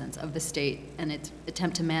 in some sense, of the state, and its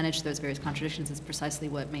attempt to manage those various contradictions is precisely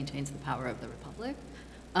what maintains the power of the Republic.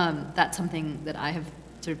 That's something that I have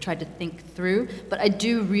sort of tried to think through, but I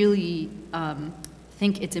do really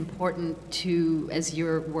think it's important to, as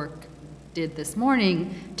your work did this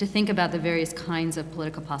morning, to think about the various kinds of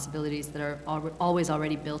political possibilities that are always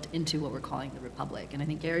already built into what we're calling the Republic. And I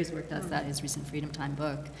think Gary's work does that, his recent Freedom Time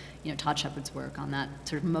book, Todd Shepard's work on that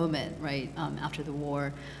sort of moment, right, after the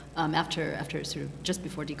war, after sort of just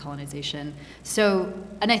before decolonization. So,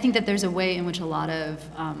 and I think that there's a way in which a lot of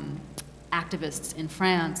activists in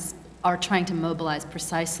France are trying to mobilize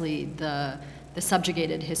precisely the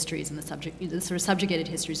subjugated histories and the sort of subjugated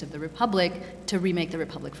histories of the Republic to remake the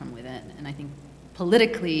Republic from within. And I think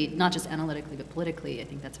politically, not just analytically, but politically, I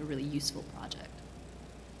think that's a really useful project.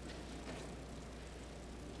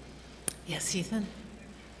 Yes, Ethan?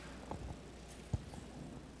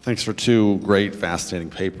 Thanks for two great, fascinating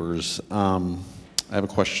papers. I have a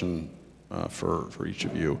question for each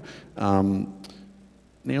of you.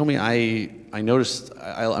 Naomi, I noticed,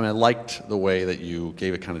 I liked the way that you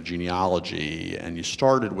gave a kind of genealogy, and you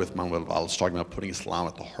started with Manuel Valls talking about putting Islam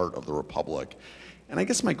at the heart of the Republic. And I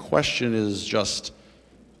guess my question is just,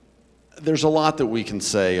 there's a lot that we can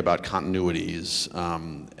say about continuities,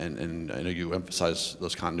 and I know you emphasize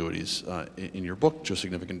those continuities in your book to a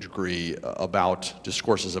significant degree about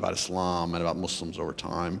discourses about Islam and about Muslims over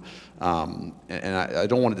time. And I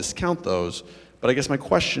don't want to discount those, but I guess my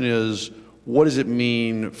question is, what does it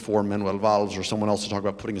mean for Manuel Valls or someone else to talk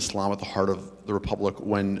about putting Islam at the heart of the Republic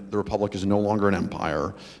when the Republic is no longer an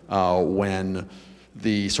empire, when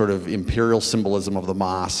the sort of imperial symbolism of the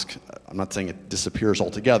mosque, I'm not saying it disappears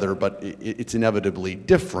altogether, but it's inevitably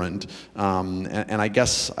different. And I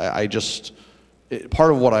guess I just,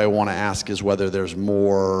 part of what I want to ask is whether there's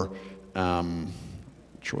more,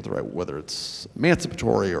 sure what the right, whether it's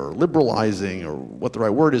emancipatory or liberalizing or what the right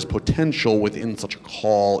word is, potential within such a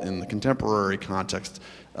call in the contemporary context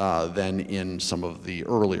than in some of the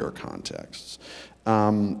earlier contexts.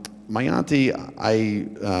 Mayanthi,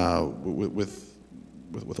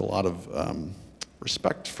 with a lot of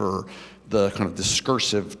respect for the kind of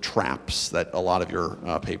discursive traps that a lot of your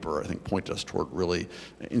paper, I think, point us toward really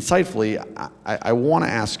insightfully, I want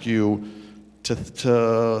to ask you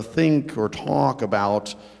to think or talk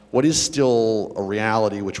about what is still a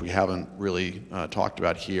reality which we haven't really talked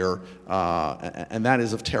about here, and that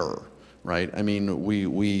is of terror, right? I mean,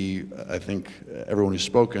 I think everyone who's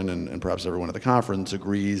spoken, and perhaps everyone at the conference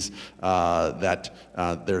agrees that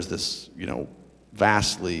there's this,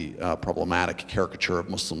 vastly problematic caricature of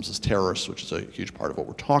Muslims as terrorists, which is a huge part of what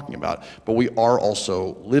we're talking about. But we are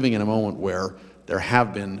also living in a moment where there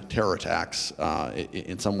have been terror attacks,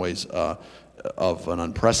 in some ways, of an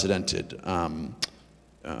unprecedented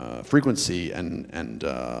frequency and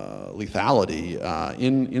lethality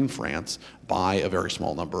in France by a very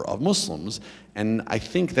small number of Muslims. And I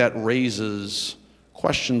think that raises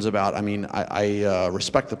questions about, I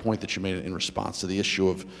respect the point that you made in response to the issue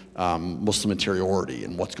of Muslim interiority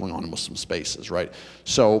and what's going on in Muslim spaces, right?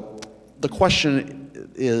 So the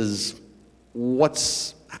question is,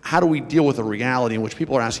 how do we deal with a reality in which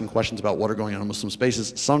people are asking questions about what are going on in Muslim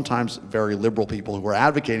spaces, sometimes very liberal people who are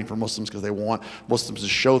advocating for Muslims because they want Muslims to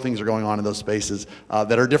show things are going on in those spaces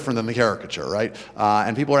that are different than the caricature, right?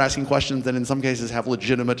 And people are asking questions that in some cases have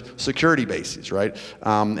legitimate security bases, right?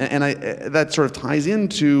 That sort of ties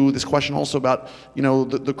into this question also about,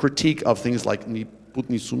 the critique of things like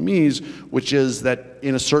Putni Soumise, which is that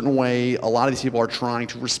in a certain way, a lot of these people are trying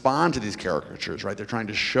to respond to these caricatures, right? They're trying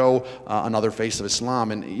to show another face of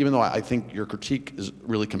Islam. And even though I think your critique is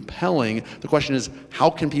really compelling, the question is, how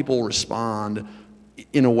can people respond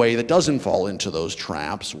in a way that doesn't fall into those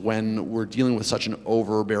traps when we're dealing with such an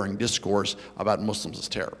overbearing discourse about Muslims as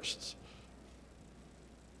terrorists?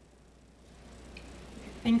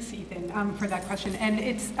 Thanks, Ethan, for that question. And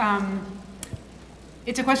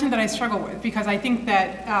it's a question that I struggle with because I think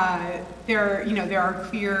that there are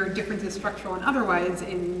clear differences, structural and otherwise,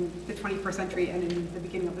 in the 21st century and in the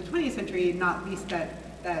beginning of the 20th century, not least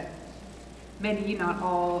that many, not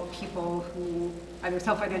all people who either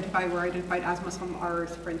self-identify or identified as Muslim are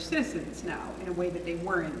French citizens now in a way that they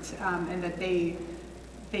weren't, and that they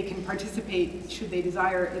can participate, should they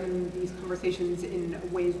desire, in these conversations in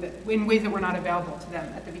ways that were not available to them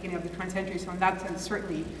at the beginning of the 20th century. So in that sense,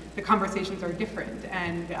 certainly the conversations are different.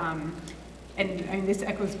 And I mean, this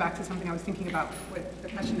echoes back to something I was thinking about with the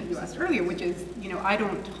question that you asked earlier, which is, I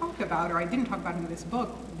don't talk about, or I didn't talk about in this book,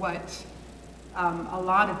 what a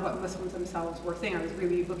lot of what Muslims themselves were saying. I was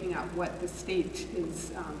really looking at what the state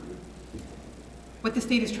is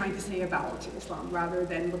trying to say about Islam, rather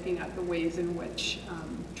than looking at the ways in which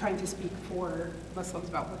trying to speak for Muslims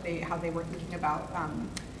about how they were thinking about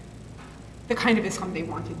the kind of Islam they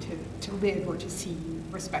wanted to live or to see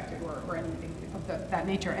respected or anything of that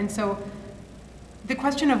nature. And so the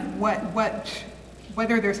question of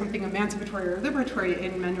whether there's something emancipatory or liberatory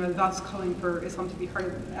in Manuel Valls calling for Islam to be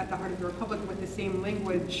at the heart of the Republic with the same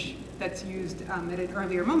language that's used at an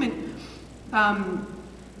earlier moment,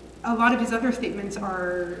 a lot of his other statements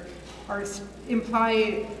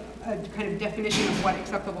imply a kind of definition of what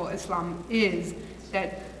acceptable Islam is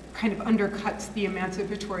that kind of undercuts the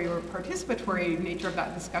emancipatory or participatory nature of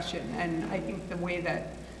that discussion. And I think the way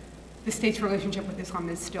that the state's relationship with Islam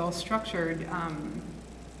is still structured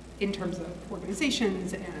in terms of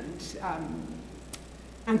organizations and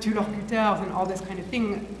interlocuteurs and all this kind of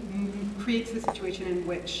thing creates the situation in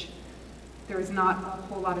which there is not a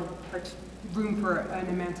whole lot of room for an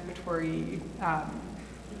emancipatory,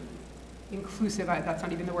 inclusive, that's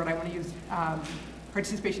not even the word I want to use,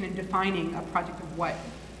 participation in defining a project of what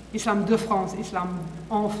Islam de France, Islam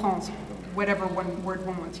en France, whatever one word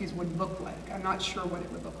one wants to use would look like. I'm not sure what it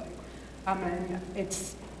would look like. And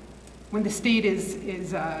it's, when the state is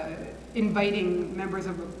inviting members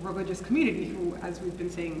of a religious community who, as we've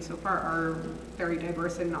been saying so far, are very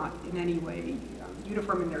diverse and not in any way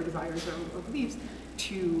uniform in their desires or beliefs,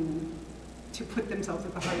 to put themselves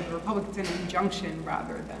at the heart of the Republic. It's an injunction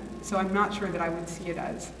rather than, so I'm not sure that I would see it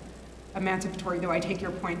as emancipatory, though I take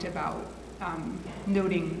your point about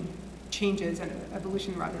noting changes and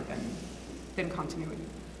evolution rather than than continuity?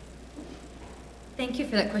 Thank you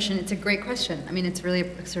for that question. It's a great question. I mean, it's really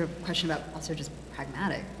a sort of question about also just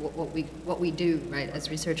pragmatic, what we do, right, as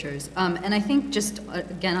researchers. And I think just,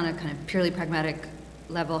 again, on a kind of purely pragmatic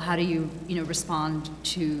level, how do you, respond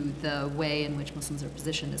to the way in which Muslims are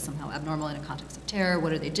positioned as somehow abnormal in a context of terror?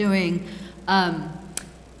 What are they doing?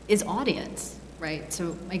 Is audience, right?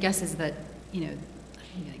 So my guess is that, I'm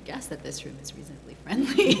going to guess that this room is reasonably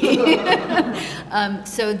friendly.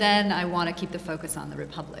 So then I want to keep the focus on the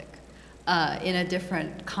Republic. In a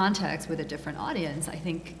different context with a different audience, I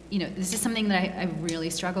think, this is something that I really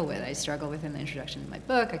struggle with. I struggle with in the introduction to my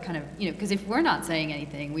book. I kind of, because if we're not saying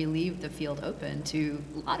anything, we leave the field open to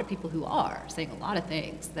a lot of people who are saying a lot of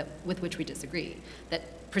things with which we disagree, that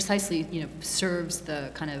precisely, serves the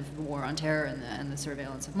kind of war on terror and the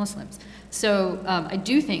surveillance of Muslims. So I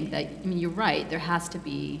do think that, you're right, there has to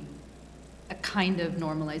be a kind of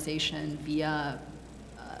normalization via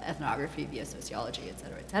ethnography, via sociology, et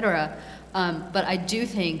cetera, but I do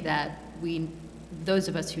think that those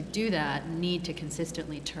of us who do that need to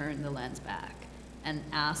consistently turn the lens back and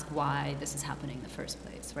ask why this is happening in the first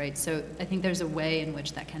place, right? So I think there's a way in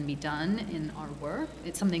which that can be done in our work.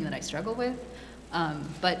 It's something that I struggle with,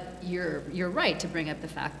 but you're right to bring up the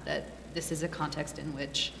fact that this is a context in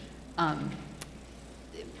which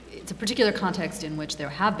it's a particular context in which there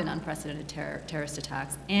have been unprecedented terrorist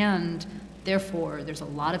attacks, and therefore there's a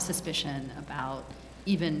lot of suspicion about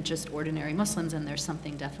even just ordinary Muslims, and there's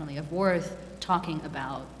something definitely of worth talking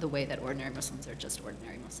about the way that ordinary Muslims are just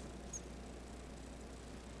ordinary Muslims.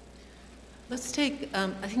 Let's take, I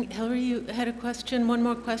think, Hillary, you had a question, one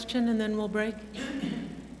more question, and then we'll break.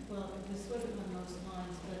 Well, it was sort of on those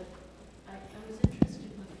lines, but I was interested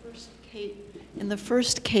in the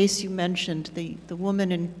first case you mentioned, the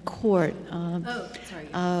woman in court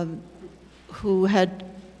who had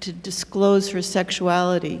to disclose her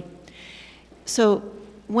sexuality. So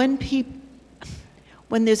when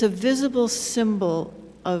there's a visible symbol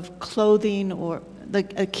of clothing, or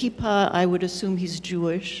like a kippah, I would assume he's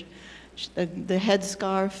Jewish, the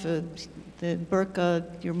headscarf, the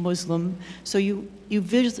burqa, you're Muslim. So you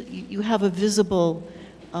have a visible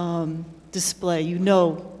display. You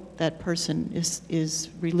know that person is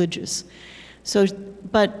religious. So,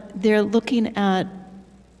 but they're looking at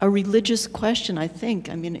a religious question, I think.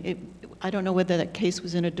 I mean, I don't know whether that case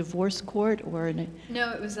was in a divorce court or in a...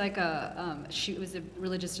 No, it was like it was a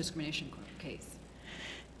religious discrimination case.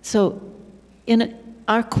 So,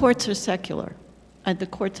 our courts are secular. And the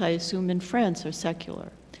courts, I assume, in France are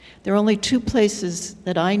secular. There are only two places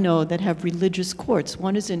that I know that have religious courts.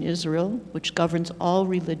 One is in Israel, which governs all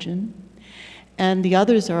religion. And the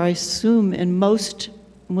others are, I assume, in most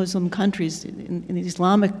Muslim countries, in the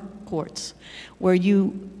Islamic courts, where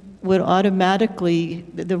you would automatically,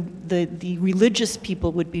 the religious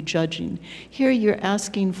people would be judging. Here you're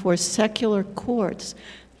asking for secular courts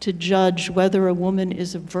to judge whether a woman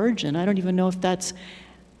is a virgin. I don't even know if that's...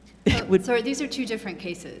 Sorry, these are two different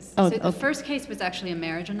cases. Oh, so the first case was actually a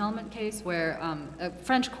marriage annulment case where a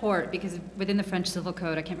French court, because within the French Civil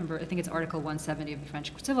Code, I can't remember, I think it's Article 170 of the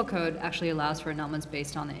French Civil Code, actually allows for annulments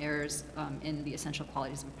based on the errors in the essential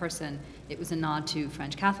qualities of a person. It was a nod to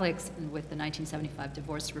French Catholics and with the 1975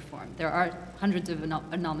 divorce reform. There are hundreds of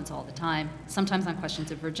annulments all the time, sometimes on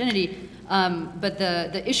questions of virginity, but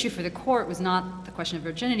the issue for the court was not the question of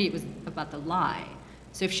virginity, it was about the lie.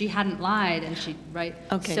 So if she hadn't lied and she, right?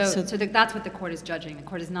 Okay, so that's what the court is judging. The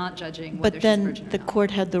court is not judging whether she's virgin or not. But then the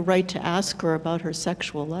court had the right to ask her about her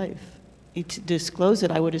sexual life, to disclose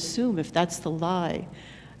it, I would assume, if that's the lie.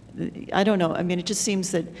 I don't know. I mean, it just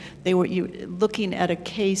seems that they were looking at a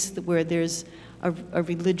case where there's a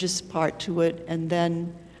religious part to it, and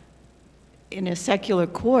then in a secular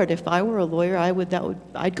court, if I were a lawyer,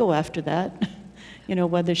 I'd go after that.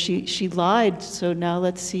 Whether she lied. So now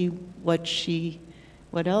let's see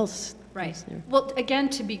what else? Right. Well, again,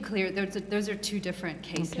 to be clear, those are two different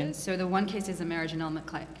cases. Okay. So the one case is a marriage annulment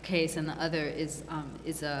case, and the other is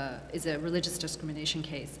a religious discrimination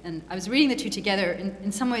case. And I was reading the two together,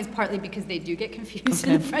 in some ways, partly because they do get confused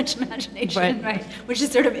in the French imagination, right? Which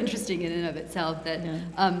is sort of interesting in and of itself. That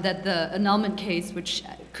that the annulment case, which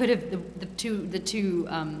could have the two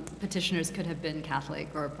petitioners could have been Catholic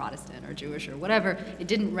or Protestant or Jewish or whatever. It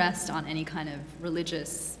didn't rest on any kind of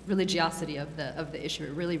religiosity of the issue.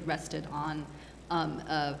 It really rested on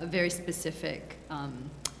a very specific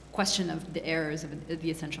question of the errors of the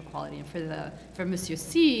essential quality. And for Monsieur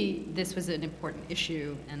C, this was an important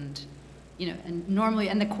issue, and and normally,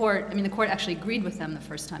 and the court actually agreed with them the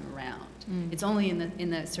first time around. It's only in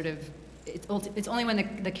the sort of it's only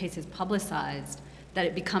when the case is publicized that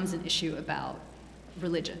it becomes an issue about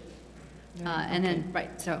religion, and then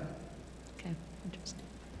so. Okay. Interesting.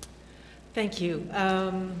 Thank you.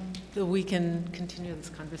 We can continue this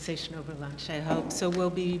conversation over lunch, I hope. So we'll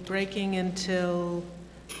be breaking until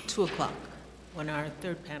 2 o'clock when our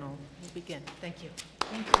third panel will begin. Thank you.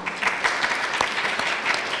 Thank you.